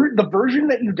version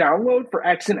that you download for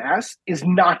X and S is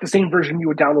not the same version you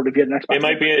would download if you had an Xbox. It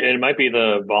might be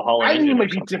the Valhalla. I think it might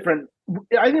be different.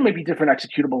 I think it might be different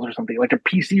executables or something, like a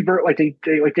PC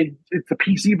it's the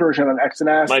PC version on X and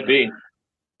S. Might be.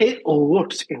 It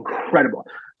looks incredible,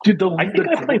 dude. I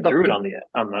played through it on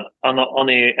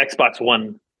the Xbox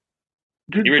One.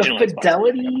 Dude, the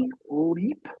fidelity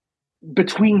leap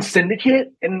between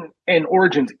Syndicate and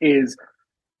Origins is,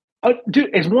 dude,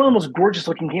 it's one of the most gorgeous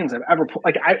looking games I've ever played.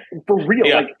 Like for real,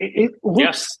 like it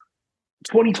looks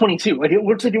 2022. Like it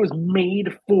looks like it was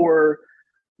made for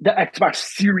the Xbox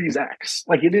Series X.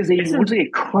 Like it looks like a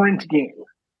current game.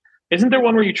 Isn't there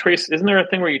a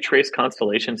thing where you trace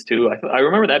constellations too? I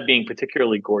remember that being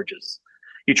particularly gorgeous.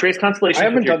 You trace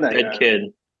constellations with your dead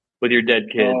kid. With your dead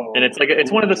kid, and it's like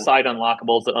it's one of the side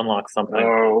unlockables that unlocks something.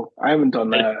 Oh, I haven't done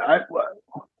that.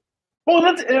 Well,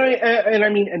 that's and I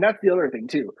mean, and that's the other thing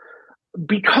too,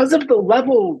 because of the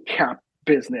level cap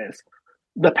business.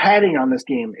 The padding on this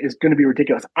game is going to be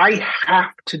ridiculous. I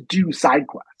have to do side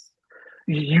quests.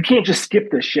 You can't just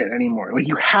skip this shit anymore. Like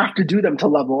you have to do them to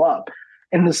level up.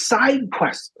 And the side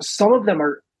quests, some of them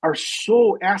are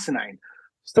so asinine.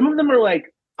 Some of them are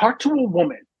like, talk to a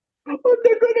woman. Oh,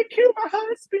 they're going to kill my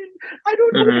husband. I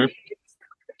don't know. Mm-hmm.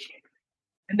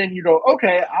 And then you go,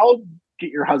 okay, I'll get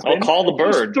your husband. I'll call the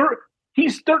bird.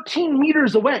 He's 13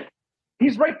 meters away.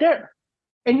 He's right there.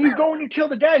 And you go and you kill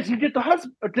the guys. You get the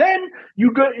husband. Then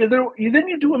you go. Then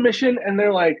you do a mission, and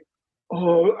they're like,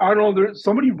 "Oh, I don't know.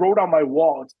 Somebody wrote on my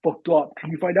wall. It's fucked up. Can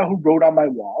you find out who wrote on my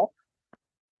wall?"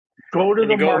 Go to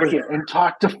the market and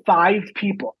talk to 5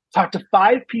 people.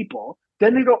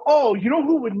 Then they go, "Oh, you know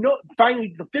who would know?"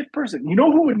 Finally, the 5th person. You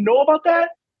know who would know about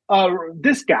that?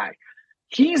 This guy.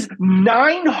 He's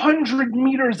 900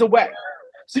 meters away.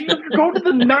 So you go to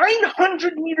the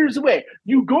 900 meters away.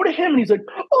 You go to him, and he's like,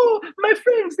 "Oh, my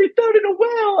friends, they found in a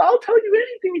well. I'll tell you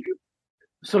anything if you."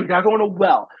 So you gotta go in a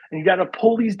well, and you gotta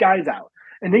pull these guys out,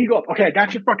 and then you go up. Okay, I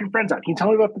got your fucking friends out. Can you tell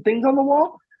me about the things on the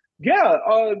wall? Yeah,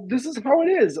 this is how it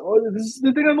is. Oh, this is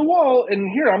the thing on the wall, and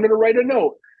here I'm gonna write a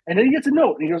note. And then he gets a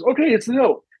note, and he goes, "Okay, it's the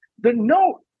note." The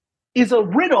note is a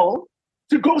riddle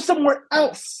to go somewhere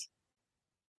else.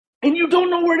 And you don't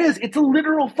know where it is. It's a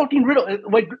literal fucking riddle.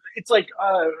 It's like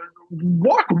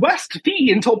walk west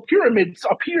fee until pyramids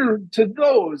appear to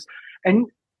those. And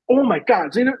oh my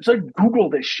god! So Google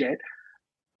this shit.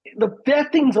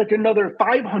 That thing's like another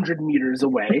 500 meters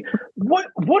away.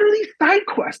 What are these side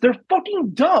quests? They're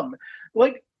fucking dumb.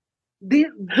 Like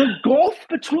the gulf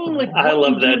between like. I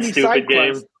love that stupid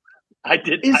game. I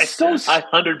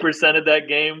 100%ed that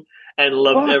game and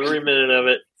loved every minute of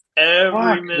it.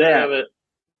 Every minute of it.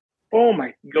 Oh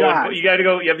my god! You have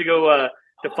to go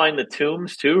to find the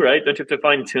tombs too, right? Don't you have to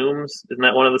find tombs? Isn't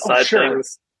that one of the side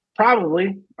things?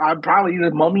 Probably. Probably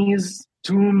the mummies,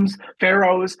 tombs,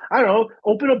 pharaohs. I don't know.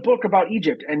 Open a book about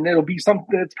Egypt, and it'll be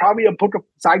something. It's probably a book of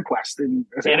side quests. And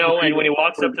and when he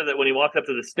walks up to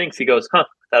the Sphinx, he goes, "Huh,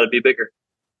 that'd be bigger."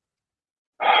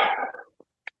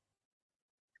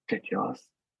 Ridiculous.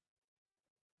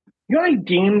 You got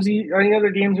any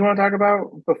other games you want to talk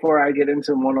about before I get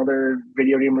into one other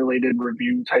video game related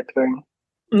review type thing?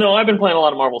 No, I've been playing a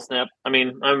lot of Marvel Snap. I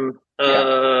mean, I'm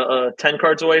 10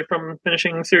 cards away from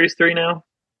finishing Series 3 now.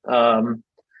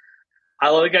 I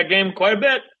like that game quite a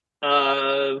bit.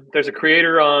 There's a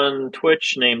creator on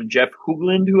Twitch named Jeff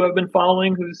Hoogland who I've been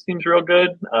following who seems real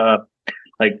good.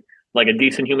 Like a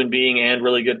decent human being and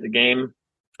really good at the game.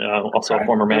 Also a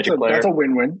former Magic player. That's a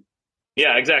win-win.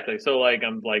 Yeah, exactly. So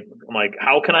I'm like,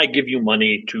 how can I give you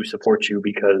money to support you?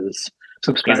 Because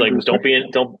he's like, don't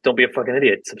be a fucking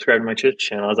idiot. Subscribe to my Twitch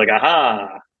channel. I was like,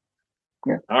 aha.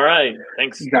 Yeah. All right.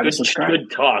 Thanks. Good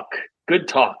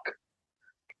talk.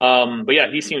 But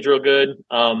yeah, he seems real good.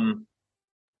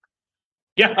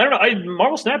 Yeah, I don't know.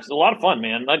 Marvel Snap's a lot of fun,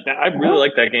 man. I really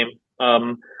like that game.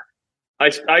 I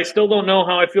still don't know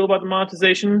how I feel about the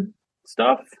monetization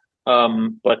stuff.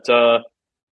 But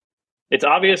it's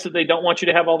obvious that they don't want you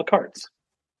to have all the cards.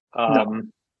 No.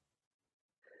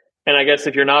 And I guess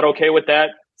if you're not okay with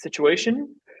that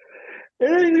situation,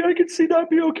 I can see not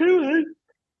be okay with it.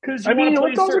 Because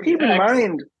let's also keep in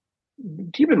mind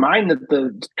that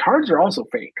the cards are also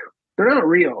fake. They're not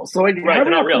real. So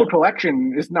having a full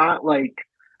collection is not like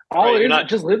all it is. It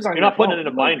just lives on. You're not putting it in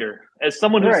a binder. As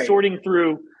someone who's sorting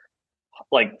through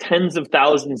like tens of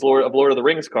thousands of Lord of the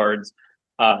Rings cards,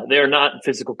 they are not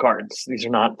physical cards. These are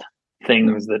not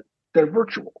things that they're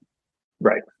virtual.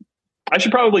 Right. I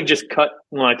should probably just cut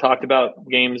when I talked about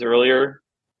games earlier,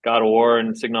 God of War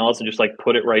and Signalis, and just like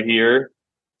put it right here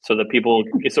so that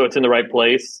so it's in the right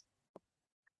place.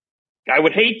 I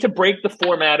would hate to break the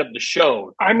format of the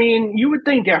show. I mean, you would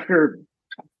think after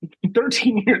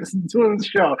 13 years doing the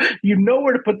show, you know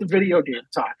where to put the video game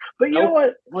talk. But you know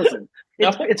what? Listen,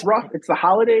 it's rough. It's the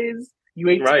holidays. You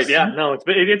ate right? Yeah, no,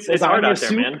 it's hard out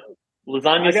there, man.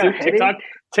 Lasagna soup,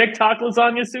 TikTok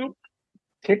lasagna soup.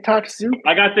 TikTok soup.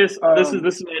 I got this. This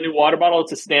is my new water bottle.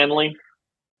 It's a Stanley.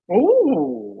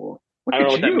 Oh, I don't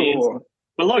know what that means.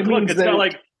 But look,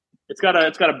 it's got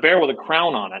a bear with a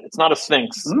crown on it. It's not a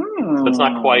sphinx. It's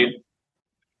not quite.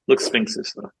 Looks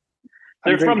sphinxes though.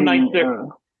 They're from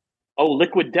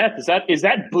Liquid Death. Is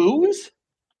that booze?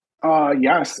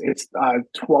 Yes, it's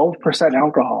 12%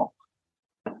 alcohol.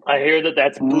 I hear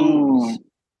that's booze.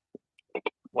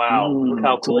 Wow, look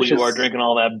how cool delicious. You are drinking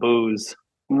all that booze.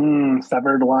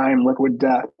 Severed lime, Liquid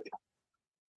Death.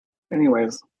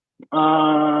 Anyways,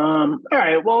 all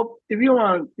right. Well, if you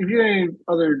have any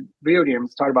other video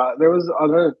games to talk about, there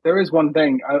is one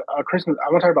thing. A Christmas. I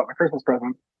want to talk about my Christmas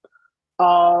present.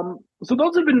 So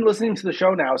those who've been listening to the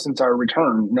show now since our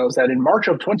return knows that in March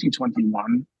of 2020,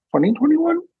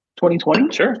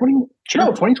 sure,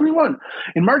 2021.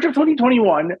 In March of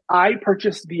 2021, I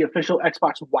purchased the official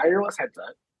Xbox wireless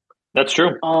headset. That's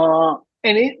true.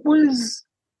 And it was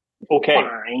okay.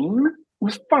 Fine. It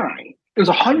was fine. It was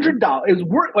 $100. It was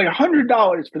worth like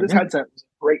 $100 for this headset. It was a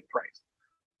great price.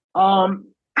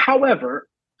 However,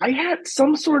 I had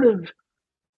some sort of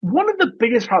one of the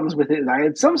biggest problems with it is I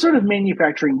had some sort of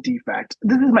manufacturing defect.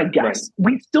 This is my guess.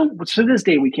 Right. We still, to this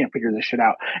day, we can't figure this shit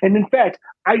out. And in fact,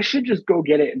 I should just go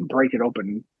get it and break it open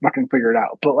and fucking figure it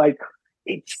out. But like,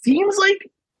 it seems like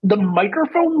the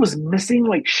microphone was missing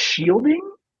like shielding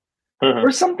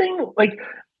or something. Like,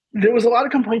 there was a lot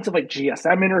of complaints of like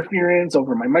GSM interference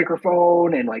over my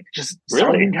microphone and like just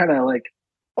sounding kind of like,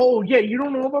 oh yeah, you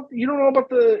don't know about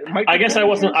the microphone. I guess I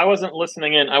wasn't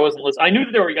listening in. I wasn't listening. I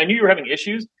knew you were having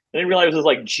issues. I didn't realize it was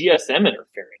like GSM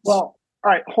interference. Well,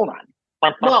 all right, hold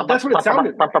on. Well, that's what it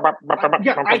sounded like.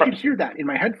 Yeah, I could hear that in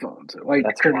my headphones. Like,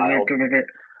 that's wild.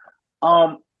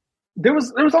 There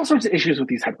was all sorts of issues with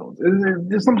these headphones.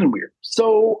 There's something weird.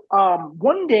 So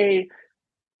one day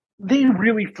they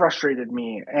really frustrated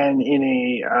me, and in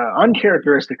a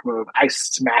uncharacteristic move, I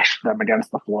smashed them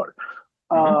against the floor.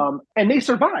 And they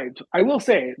survived. I will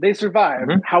say they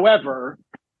survived. However,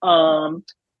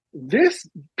 this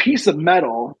piece of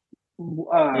metal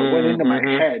went into my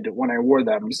head when I wore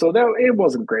them, so that it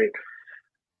wasn't great.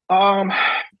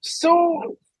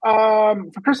 So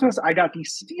for Christmas, I got the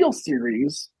Steel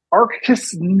Series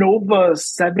Arctis Nova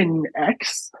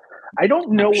 7X. I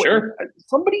don't know. Sure.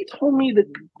 Somebody told me that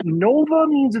Nova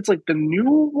means it's like the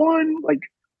new one, like.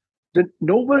 The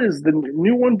Nova is the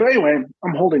new one, but anyway,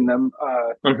 I'm holding them.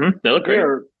 They look great.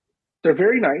 They're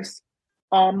very nice,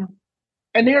 and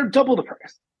they are double the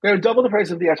price. They are double the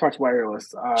price of the Xbox Wireless.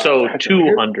 So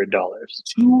 $200.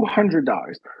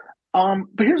 $200.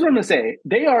 But here's what I'm going to say: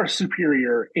 they are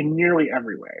superior in nearly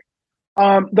every way.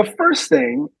 The first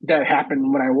thing that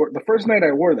happened when the first night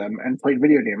I wore them and played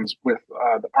video games with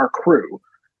our crew,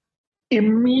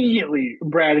 immediately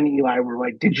Brad and Eli were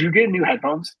like, "Did you get new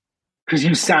headphones? Because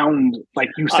you sound like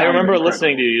you sound." I remember incredible.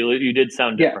 Listening to you. You did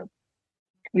sound different.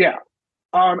 Yeah.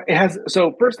 It has.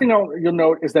 So first thing you'll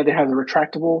note is that it has a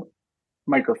retractable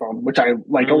microphone, which I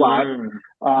like a lot.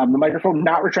 The microphone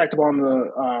not retractable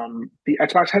on the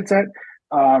Xbox headset.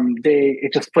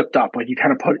 It just flipped up. Like you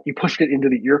pushed it into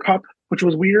the ear cup, which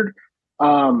was weird.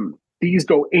 These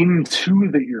go into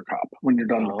the ear cup when you're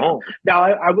done with them. Now,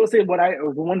 I will say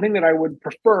the one thing that I would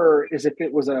prefer is if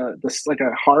it was like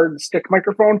a hard stick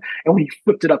microphone, and when you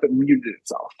flipped it up, it muted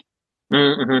itself.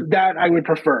 That I would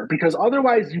prefer, because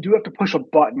otherwise you do have to push a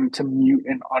button to mute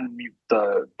and unmute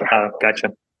the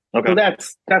gotcha. Okay. So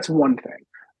that's one thing.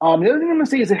 The other thing I'm going to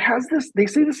say is it has this. They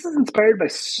say this is inspired by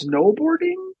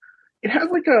snowboarding. It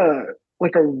has like a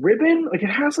ribbon. Like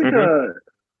it has like a.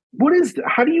 What is it?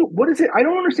 I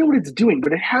don't understand what it's doing,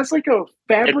 but it has like a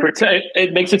fabric.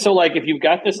 It makes it so like if you've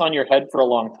got this on your head for a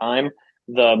long time,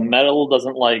 the metal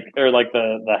doesn't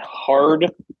the hard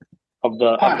of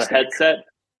the headset.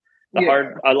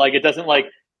 Hard, it doesn't like.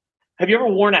 Have you ever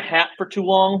worn a hat for too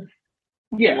long?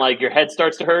 Yeah. And like your head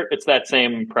starts to hurt? It's that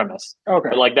same premise.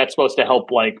 Okay. But like that's supposed to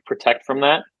help like protect from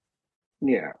that.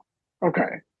 Yeah.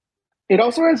 Okay. It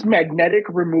also has magnetic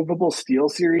removable Steel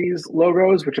Series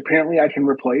logos, which apparently I can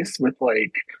replace with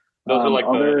like those are like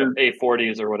the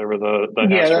A40s or whatever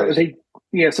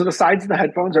So the sides of the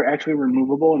headphones are actually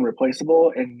removable and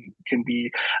replaceable, and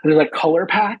there's like color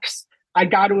packs. I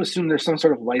got to assume there's some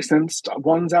sort of licensed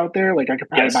ones out there. Like I could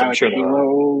probably buy like a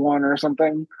Halo one or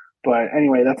something. But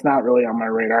anyway, that's not really on my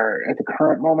radar at the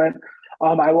current moment.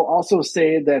 I will also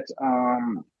say that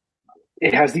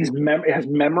it has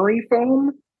memory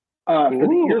foam. For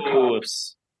the ear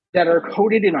cups that are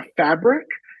coated in a fabric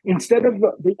instead of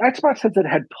the Xbox headset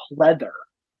had pleather,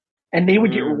 and they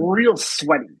would get real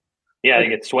sweaty. Yeah, they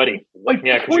get sweaty.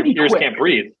 Because your ears can't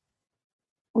breathe.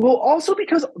 Well, also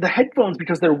because the headphones,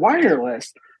 because they're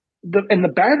wireless, and the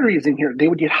batteries in here, they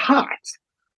would get hot.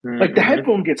 Like the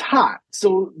headphone gets hot,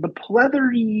 so the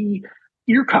pleathery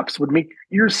ear cups would make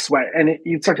your ears sweat, and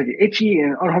you'd start to get itchy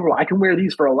and uncomfortable. I can wear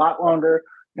these for a lot longer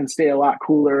and stay a lot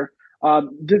cooler.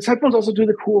 These headphones also do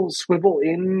the cool swivel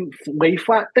in lay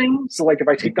flat thing. So like if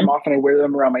I take them off and I wear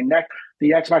them around my neck,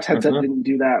 the Xbox headset didn't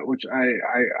do that, which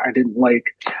I didn't like.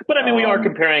 But I mean, we are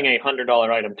comparing a $100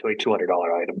 item to a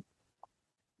 $200 item.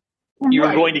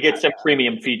 You're going to get some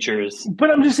premium features.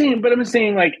 But I'm just saying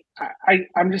like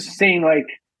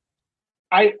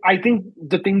I think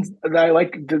the things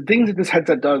that this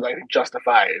headset does, I think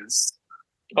justifies.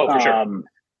 Oh, for sure.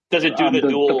 Does it do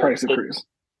the price increase?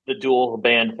 The dual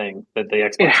band thing that the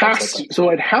Xbox it has to. So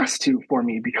it has to for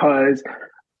me because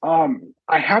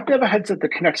I have to have a headset that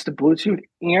connects to Bluetooth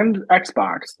and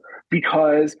Xbox,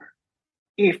 because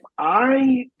if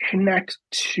I connect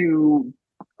to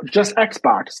just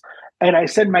Xbox and I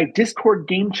send my Discord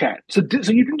game chat, so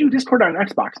you can do Discord on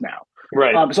Xbox now,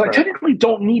 right? So I technically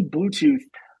don't need Bluetooth.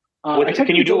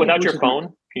 Can you do it without your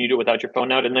phone? Can you do it without your phone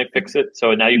now? Didn't they fix it?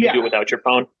 So now you can do it without your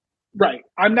phone? Right.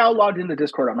 I'm now logged into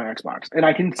Discord on my Xbox, and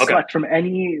I can select from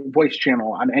any voice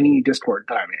channel on any Discord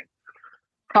that I'm in.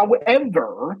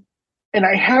 However, and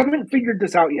I haven't figured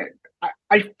this out yet,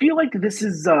 I feel like this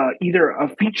is either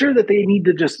a feature that they need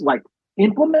to just like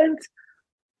implement,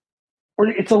 or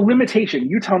it's a limitation.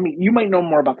 You tell me. You might know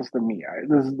more about this than me.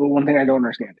 This is the one thing I don't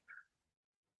understand.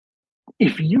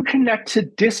 If you connect to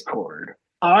Discord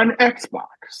on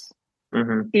Xbox,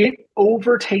 it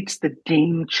overtakes the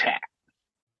game chat.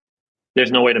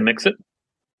 There's no way to mix it?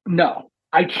 No.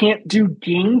 I can't do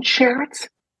game chat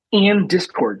and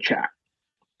Discord chat.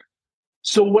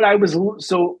 So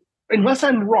unless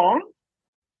I'm wrong,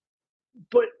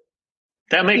 but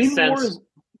that makes sense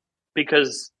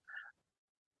because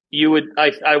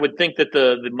I would think that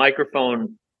the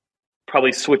microphone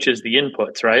probably switches the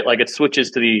inputs, right? Like it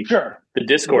switches to the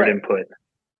Discord input.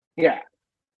 Yeah.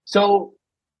 So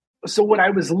what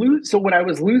I was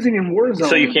losing in Warzone.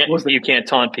 So you can't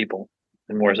taunt people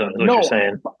in Warzone. Is what you're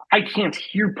saying? I can't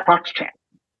hear prox chat.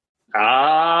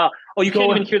 You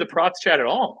can't even hear the prox chat at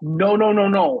all. No.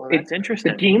 Well, it's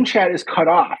interesting. The game chat is cut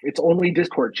off. It's only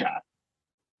Discord chat.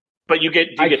 But do you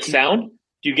get sound?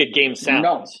 Do you get game sounds?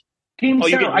 No.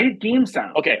 Sound. I get game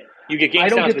sound. Okay, you get game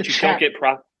sounds, but you don't get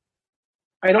prox.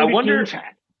 I wonder, game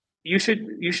chat. You should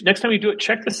next time you do it,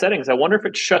 check the settings. I wonder if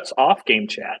it shuts off game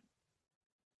chat.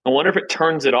 I wonder if it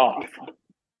turns it off,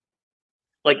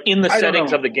 like in the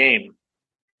settings of the game.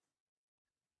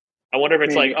 I wonder if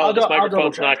it's this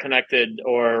microphone's not connected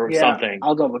or something.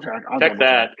 I'll double check. Check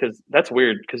that, because that's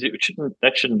weird, because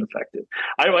that shouldn't affect it.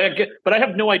 But I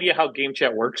have no idea how game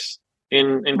chat works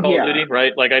in Call of Duty,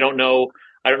 right? Like I don't know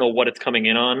what it's coming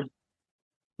in on.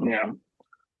 Yeah.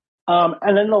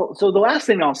 And then the last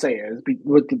thing I'll say is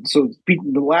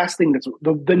the last thing that's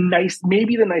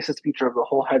maybe the nicest feature of the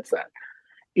whole headset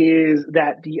is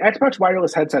that the Xbox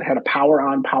wireless headset had a power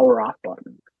on, power off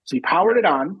button. So you powered it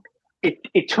on.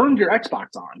 It turned your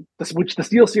Xbox on, which the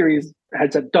SteelSeries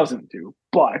headset doesn't do.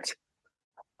 But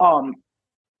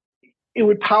it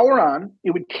would power on,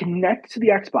 it would connect to the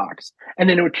Xbox, and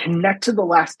then it would connect to the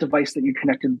last device that you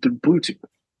connected to Bluetooth.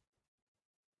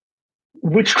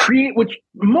 Which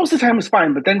most of the time was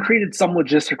fine, but then created some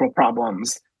logistical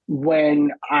problems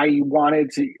when I wanted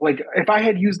to, like, if I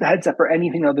had used the headset for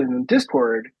anything other than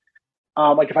Discord,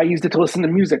 like if I used it to listen to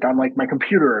music on like my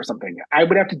computer or something, I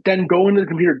would have to then go into the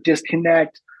computer,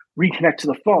 disconnect, reconnect to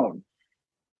the phone.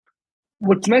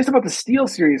 What's nice about the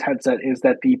SteelSeries headset is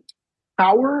that the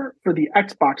power for the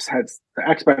Xbox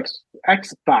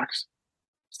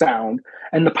sound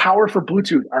and the power for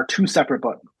Bluetooth are two separate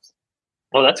buttons.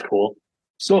 Oh, that's cool.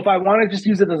 So if I want to just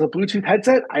use it as a Bluetooth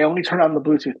headset, I only turn on the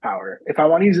Bluetooth power. If I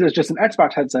want to use it as just an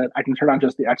Xbox headset, I can turn on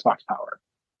just the Xbox power.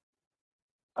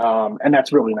 And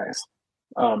that's really nice.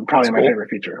 Probably my favorite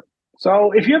feature.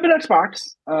 So if you have an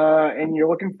Xbox and you're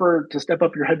looking to step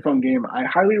up your headphone game, I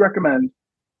highly recommend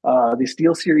the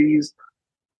SteelSeries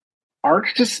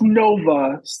Arctis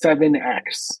Nova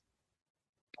 7X.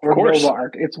 Or Nova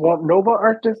Arc. It's Nova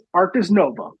Arctis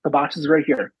Nova. The box is right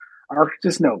here.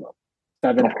 Arctis Nova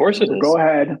 7X. Of course it is. Go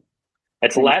ahead.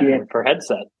 It's Latin for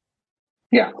headset.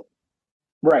 Yeah.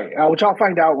 Right. Which I'll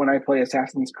find out when I play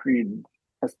Assassin's Creed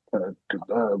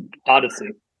Odyssey.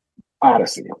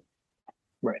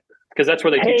 Right. Because that's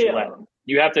where they teach you Latin.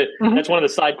 You have to. That's one of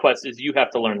the side quests is you have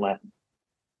to learn Latin.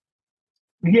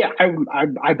 Yeah,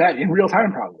 I bet in real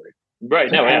time probably.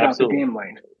 Right. No, absolutely. The game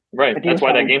length. Right. That's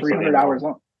why that game's 300 hours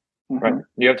long. Right.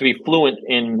 You have to be fluent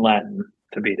in Latin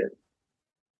to beat it.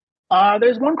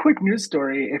 There's one quick news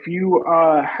story. If you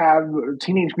have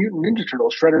Teenage Mutant Ninja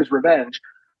Turtles: Shredder's Revenge,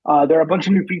 there are a bunch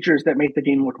of new features that make the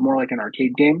game look more like an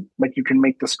arcade game. Like you can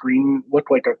make the screen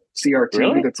look like a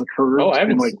CRT that's like curved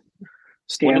and like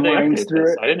scan lines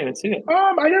through it. I didn't even see it.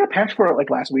 I did a patch for it like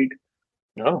last week.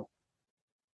 No.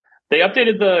 They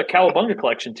updated the Cowabunga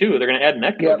collection too. They're going to add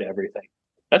netcode to everything.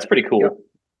 That's pretty cool. Yep.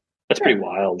 That's pretty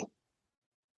wild.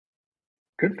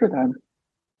 Good for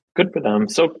them.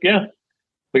 So yeah,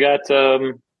 we got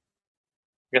the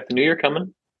new year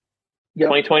coming.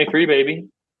 2023, baby.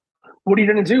 What are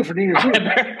you going to do for New Year's Eve?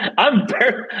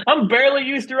 I'm barely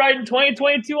used to writing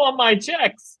 2022 on my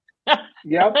checks.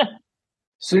 Yep.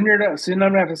 Soon I'm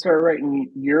going to have to start writing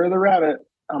Year of the Rabbit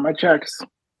on my checks.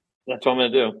 That's what I'm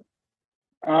going to do.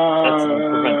 That's to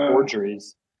prevent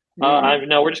forgeries.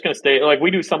 No, we're just going to stay. Like,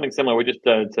 we do something similar. We just,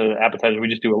 to appetizer, we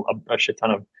just do a shit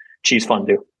ton of cheese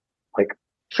fondue. Like,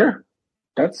 sure.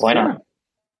 Why not?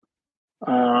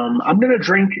 I'm going to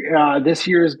drink this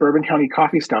year's Bourbon County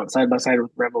Coffee Stout side by side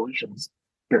with Revolution's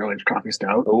Barrel Aged Coffee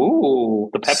Stout. Ooh,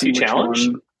 the Pepsi Challenge?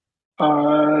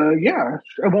 Yeah.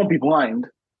 I won't be blind.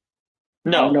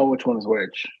 No. I don't know which one is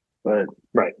which, but.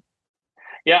 Right.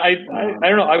 Yeah, I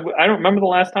don't know. I don't remember the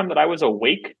last time that I was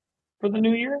awake for the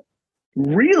new year.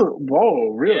 Whoa,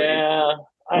 really? Yeah.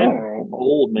 I'm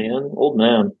old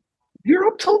man. You're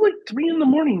up till like 3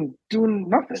 a.m. doing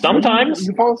nothing. Sometimes.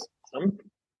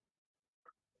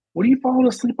 What are you falling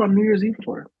asleep on New Year's Eve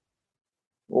for?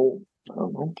 Oh, I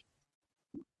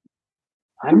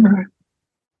don't know.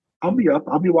 I'll be up.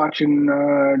 I'll be watching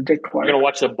Dick Clark. You're gonna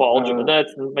watch the ball.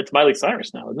 It's Miley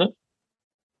Cyrus now, isn't it?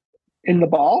 In the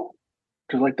ball?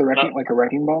 Because like like a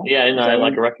wrecking ball? Yeah,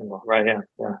 like a wrecking ball. Right, yeah.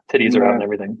 Titties are out and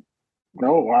everything.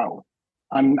 Oh, wow.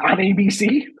 On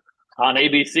ABC? On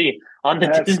ABC. On the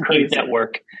Disney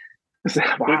Network.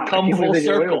 Wow, we've come full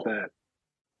circle.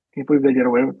 Can't believe they get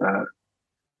away with that.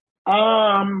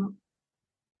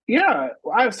 Yeah,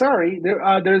 I'm sorry. There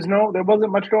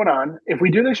wasn't much going on. If we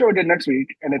do the show again next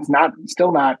week, and it's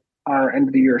still not our end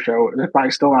of the year show, there's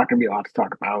probably still not going to be a lot to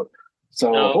talk about.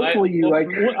 So hopefully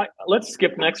let's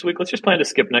skip next week. Let's just plan to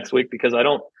skip next week because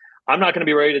I'm not going to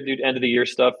be ready to do end of the year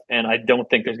stuff, and I don't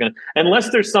think there's going to, unless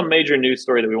there's some major news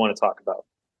story that we want to talk about.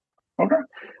 Okay.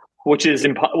 Which is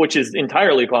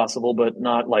entirely possible, but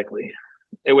not likely.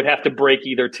 It would have to break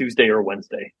either Tuesday or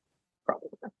Wednesday,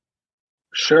 probably.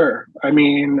 Sure. I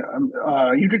mean,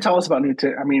 you could tell us about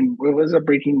what was a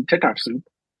breaking TikTok soup?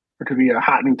 It could be a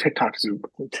hot new TikTok soup.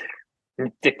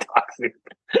 TikTok soup.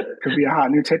 Could be a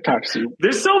hot new TikTok soup.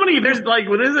 There's so many. This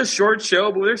is a short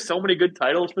show, but there's so many good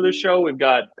titles for this show. We've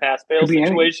got Pass Fail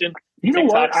Situation. You know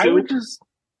TikTok what? Soup.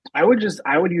 I would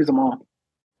use them all.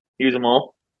 Use them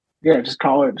all? Yeah, just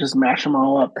mash them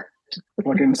all up.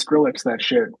 Fucking Skrillex that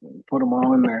shit. Put them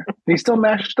all in there. They still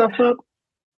mash stuff up?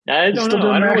 I don't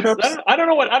know. I don't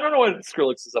know what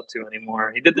Skrillex is up to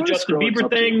anymore. He did the Justin Bieber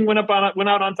thing, went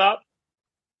out on top.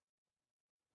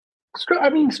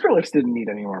 Skrillex didn't need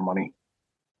any more money.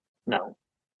 No.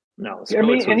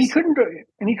 He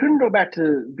couldn't go back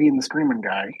to being the screaming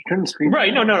guy. He couldn't scream.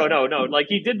 Right? No. Like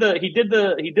he did the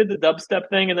dubstep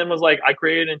thing, and then was like, I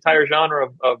created an entire genre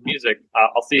of music.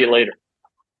 I'll see you later.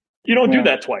 You don't do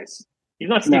that twice. He's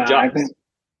not Steve Jobs.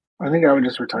 I think I would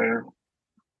just retire.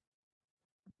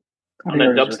 On that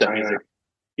dubstep music.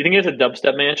 You think he has a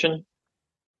dubstep mansion?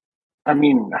 I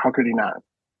mean, how could he not?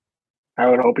 I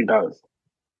would hope he does.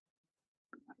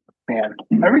 Man,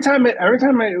 every time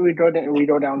we go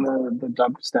down the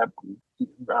dubstep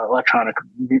electronic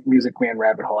music man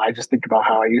rabbit hole, I just think about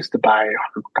how I used to buy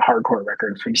hardcore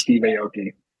records from Steve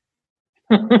Aoki.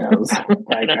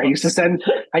 I used to send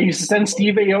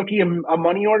Steve Aoki a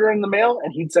money order in the mail,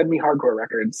 and he'd send me hardcore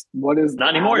records. What is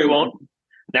not anymore? He won't.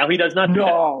 Now he does not.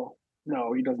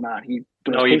 No, he does not. He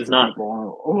does not.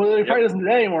 Well, he probably doesn't do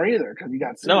that anymore either because he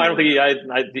got sued. No, I don't think I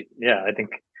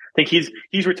think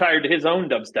he's retired to his own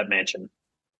dubstep mansion.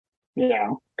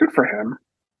 Yeah, good for him.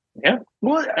 Yeah.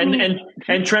 Well, and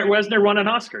Trent Reznor won an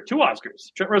Oscar, 2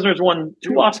 Oscars. Trent Reznor's won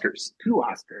 2 Oscars. 2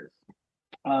 Oscars.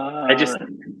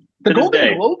 The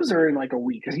Golden Globes are in like a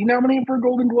week. Is he nominated for a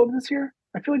Golden Globe this year?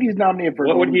 I feel like he's nominated for.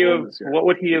 What would he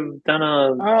have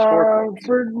done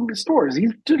for stores?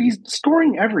 He's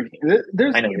storing everything.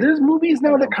 There's movies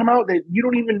now that come out that you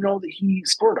don't even know that he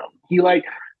stored them.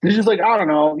 This is like, I don't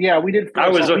know. Yeah, we did. I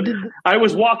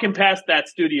was walking past that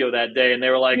studio that day, and they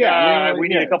were like, "We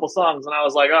need a couple songs," and I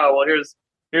was like, "Oh, well,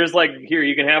 here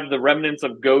you can have the remnants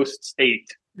of Ghosts 8."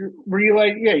 Were you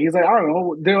like, yeah? He's like, I don't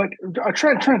know. They're like,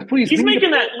 Trent, please. He's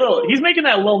making that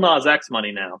Lil Nas X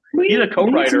money now. He's a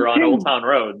co-writer on Old Town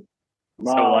Road.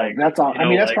 So that's all.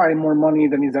 That's probably more money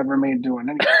than he's ever made doing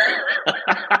anything.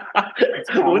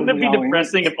 Wouldn't it be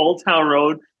depressing if Old Town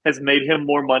Road has made him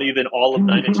more money than all of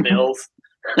 9 Inch Nails?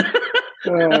 It's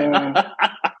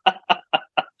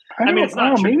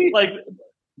not true. Maybe like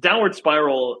Downward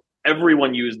Spiral.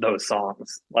 Everyone used those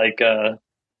songs, like the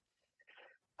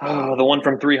one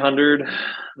from 300,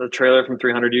 the trailer from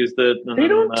 300 used it. They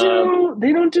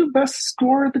don't do best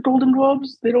score at the Golden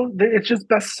Globes. It's just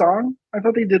best song. I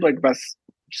thought they did like best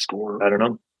score. I don't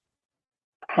know.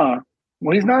 Huh.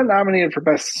 Well, he's not nominated for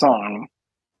best song.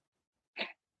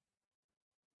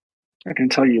 I can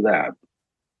tell you that.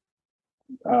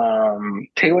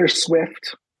 Taylor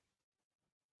Swift,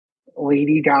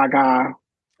 Lady Gaga.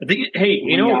 Hey,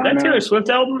 you know, that Taylor Swift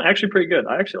album, actually pretty good.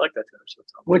 I actually like that Taylor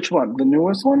Swift album. Which one? The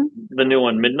newest one? The new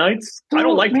one, Midnights? I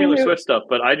don't like Taylor Swift stuff,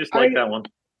 but I just like that one.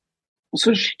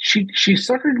 So she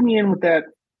suckered me in with that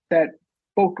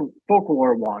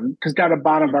folklore one, because got a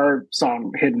Bon Iver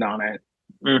song hidden on it.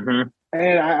 Mm-hmm.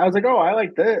 And I was like, oh, I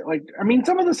like that. Like, I mean,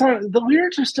 some of the songs, the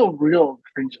lyrics are still real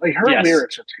cringe. Like, her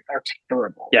lyrics are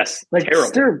terrible. Yes, like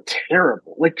terrible. They're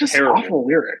terrible. Like, just awful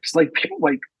lyrics. Like, people,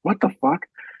 like, what the fuck?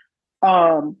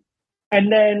 And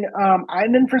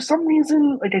then for some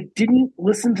reason, like, I didn't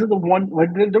listen to the one. Like,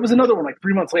 there was another one like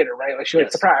 3 months later, right? Like, she was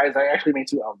like, surprise, I actually made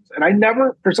 2 albums, and I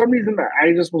never, for some reason,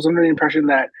 I just was under the impression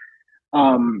that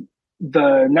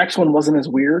the next one wasn't as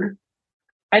weird.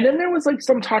 And then there was like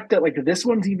some talk that like this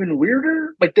one's even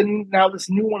weirder. Like then now this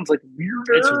new one's like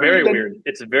weirder. It's very weird.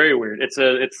 It's very weird. It's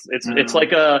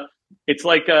like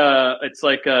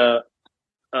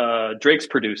Drake's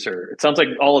producer. It sounds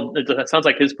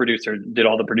like his producer did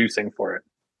all the producing for it.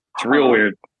 It's real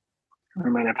weird.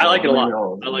 I like it a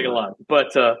lot.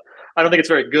 But I don't think it's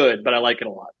very good, but I like it a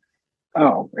lot.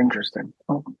 Oh, interesting.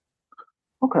 Oh.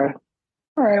 Okay.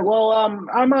 All right. Well,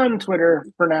 I'm on Twitter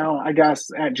for now, I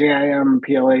guess, at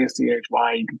JIMPLACHY.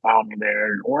 You can follow me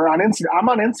there, or on Instagram. I'm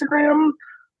on Instagram,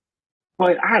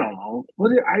 but I don't know.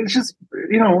 It's just,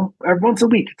 every once a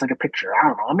week it's like a picture. I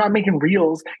don't know. I'm not making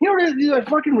reels. I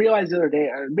fucking realized the other day,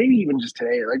 maybe even just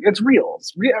today, like it's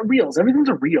reels. Reels. Everything's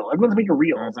a reel. Everyone's making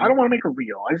reels. Mm-hmm. I don't want to make a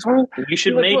reel. I just want to.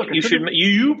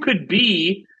 You could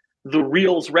be the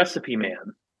Reels recipe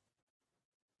man.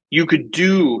 You could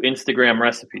do Instagram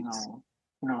recipes.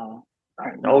 No.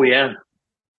 Oh yeah.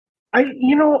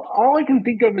 All I can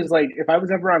think of is like if I was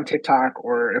ever on TikTok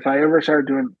or if I ever started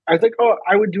doing, I think,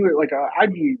 I would do it like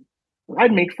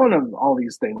I'd make fun of all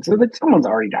these things. So like someone's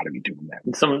already got to be doing that.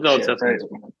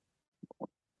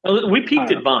 Right? We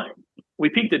peaked at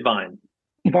Vine.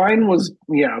 Vine was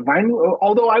Vine.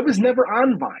 Although I was never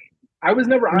on Vine.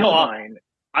 Vine.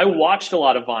 I watched a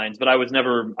lot of Vines, but I was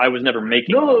never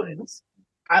making Vines.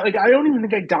 I don't even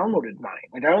think I downloaded Vine.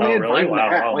 Like I only had Vine.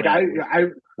 Wow. Like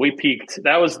we peaked.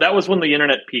 That was when the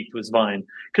internet peaked, was Vine.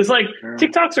 Because like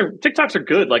TikToks are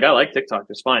good. Like I like TikTok,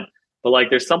 it's fine. But like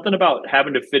there's something about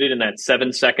having to fit it in that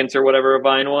 7 seconds or whatever a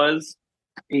Vine was.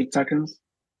 8 seconds.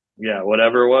 Yeah,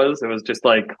 whatever it was. It was just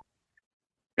like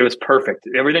it was perfect.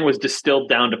 Everything was distilled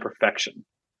down to perfection.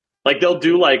 Like they'll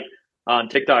do like on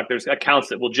TikTok, there's accounts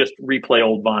that will just replay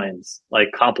old Vines,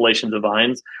 like compilations of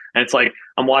Vines. And it's like,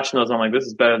 I'm watching those and I'm like, this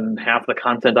is better than half the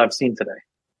content I've seen today.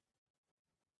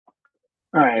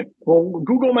 All right. Well,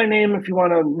 Google my name if you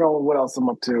want to know what else I'm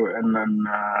up to. And then,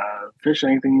 Fish,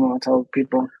 anything you want to tell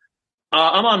people?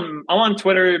 I'm on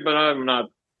Twitter, but I'm not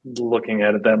looking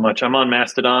at it that much. I'm on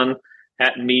Mastodon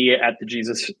at the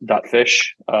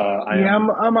Jesus.fish. I'm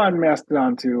on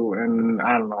Mastodon too. And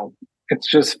I don't know. It's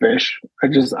just fish. I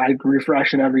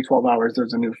refresh, and every 12 hours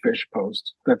there's a new fish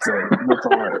post. That's it. That's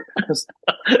all.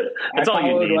 That's all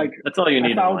you need. That's all you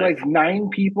need. I followed like 9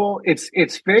 people. It's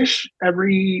fish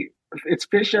every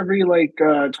like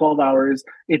 12 hours.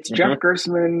 It's Jeff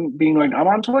Gerstmann being like, I'm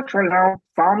on Twitch right now.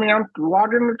 Follow me. I'm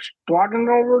logging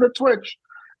over to Twitch,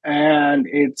 and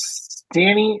it's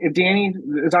Danny. Danny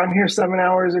is on here 7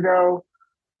 hours ago.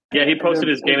 Yeah, he posted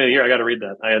his game of the year. I got to read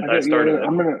that. I started it.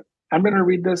 I'm gonna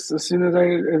read this as soon as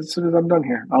I'm done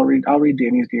here. I'll read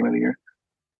Danny's game of the year.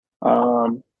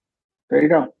 There you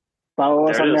go. Follow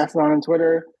us on Mastodon and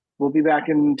Twitter. We'll be back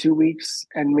in 2 weeks,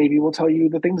 and maybe we'll tell you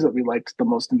the things that we liked the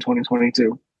most in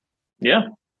 2022. Yeah,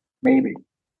 maybe.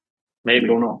 We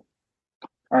don't know.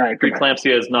 All right.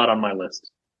 Preeclampsia is not on my list.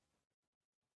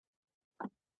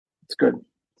 It's good.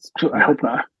 I hope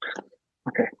not.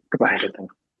 Okay. Goodbye.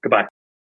 Goodbye.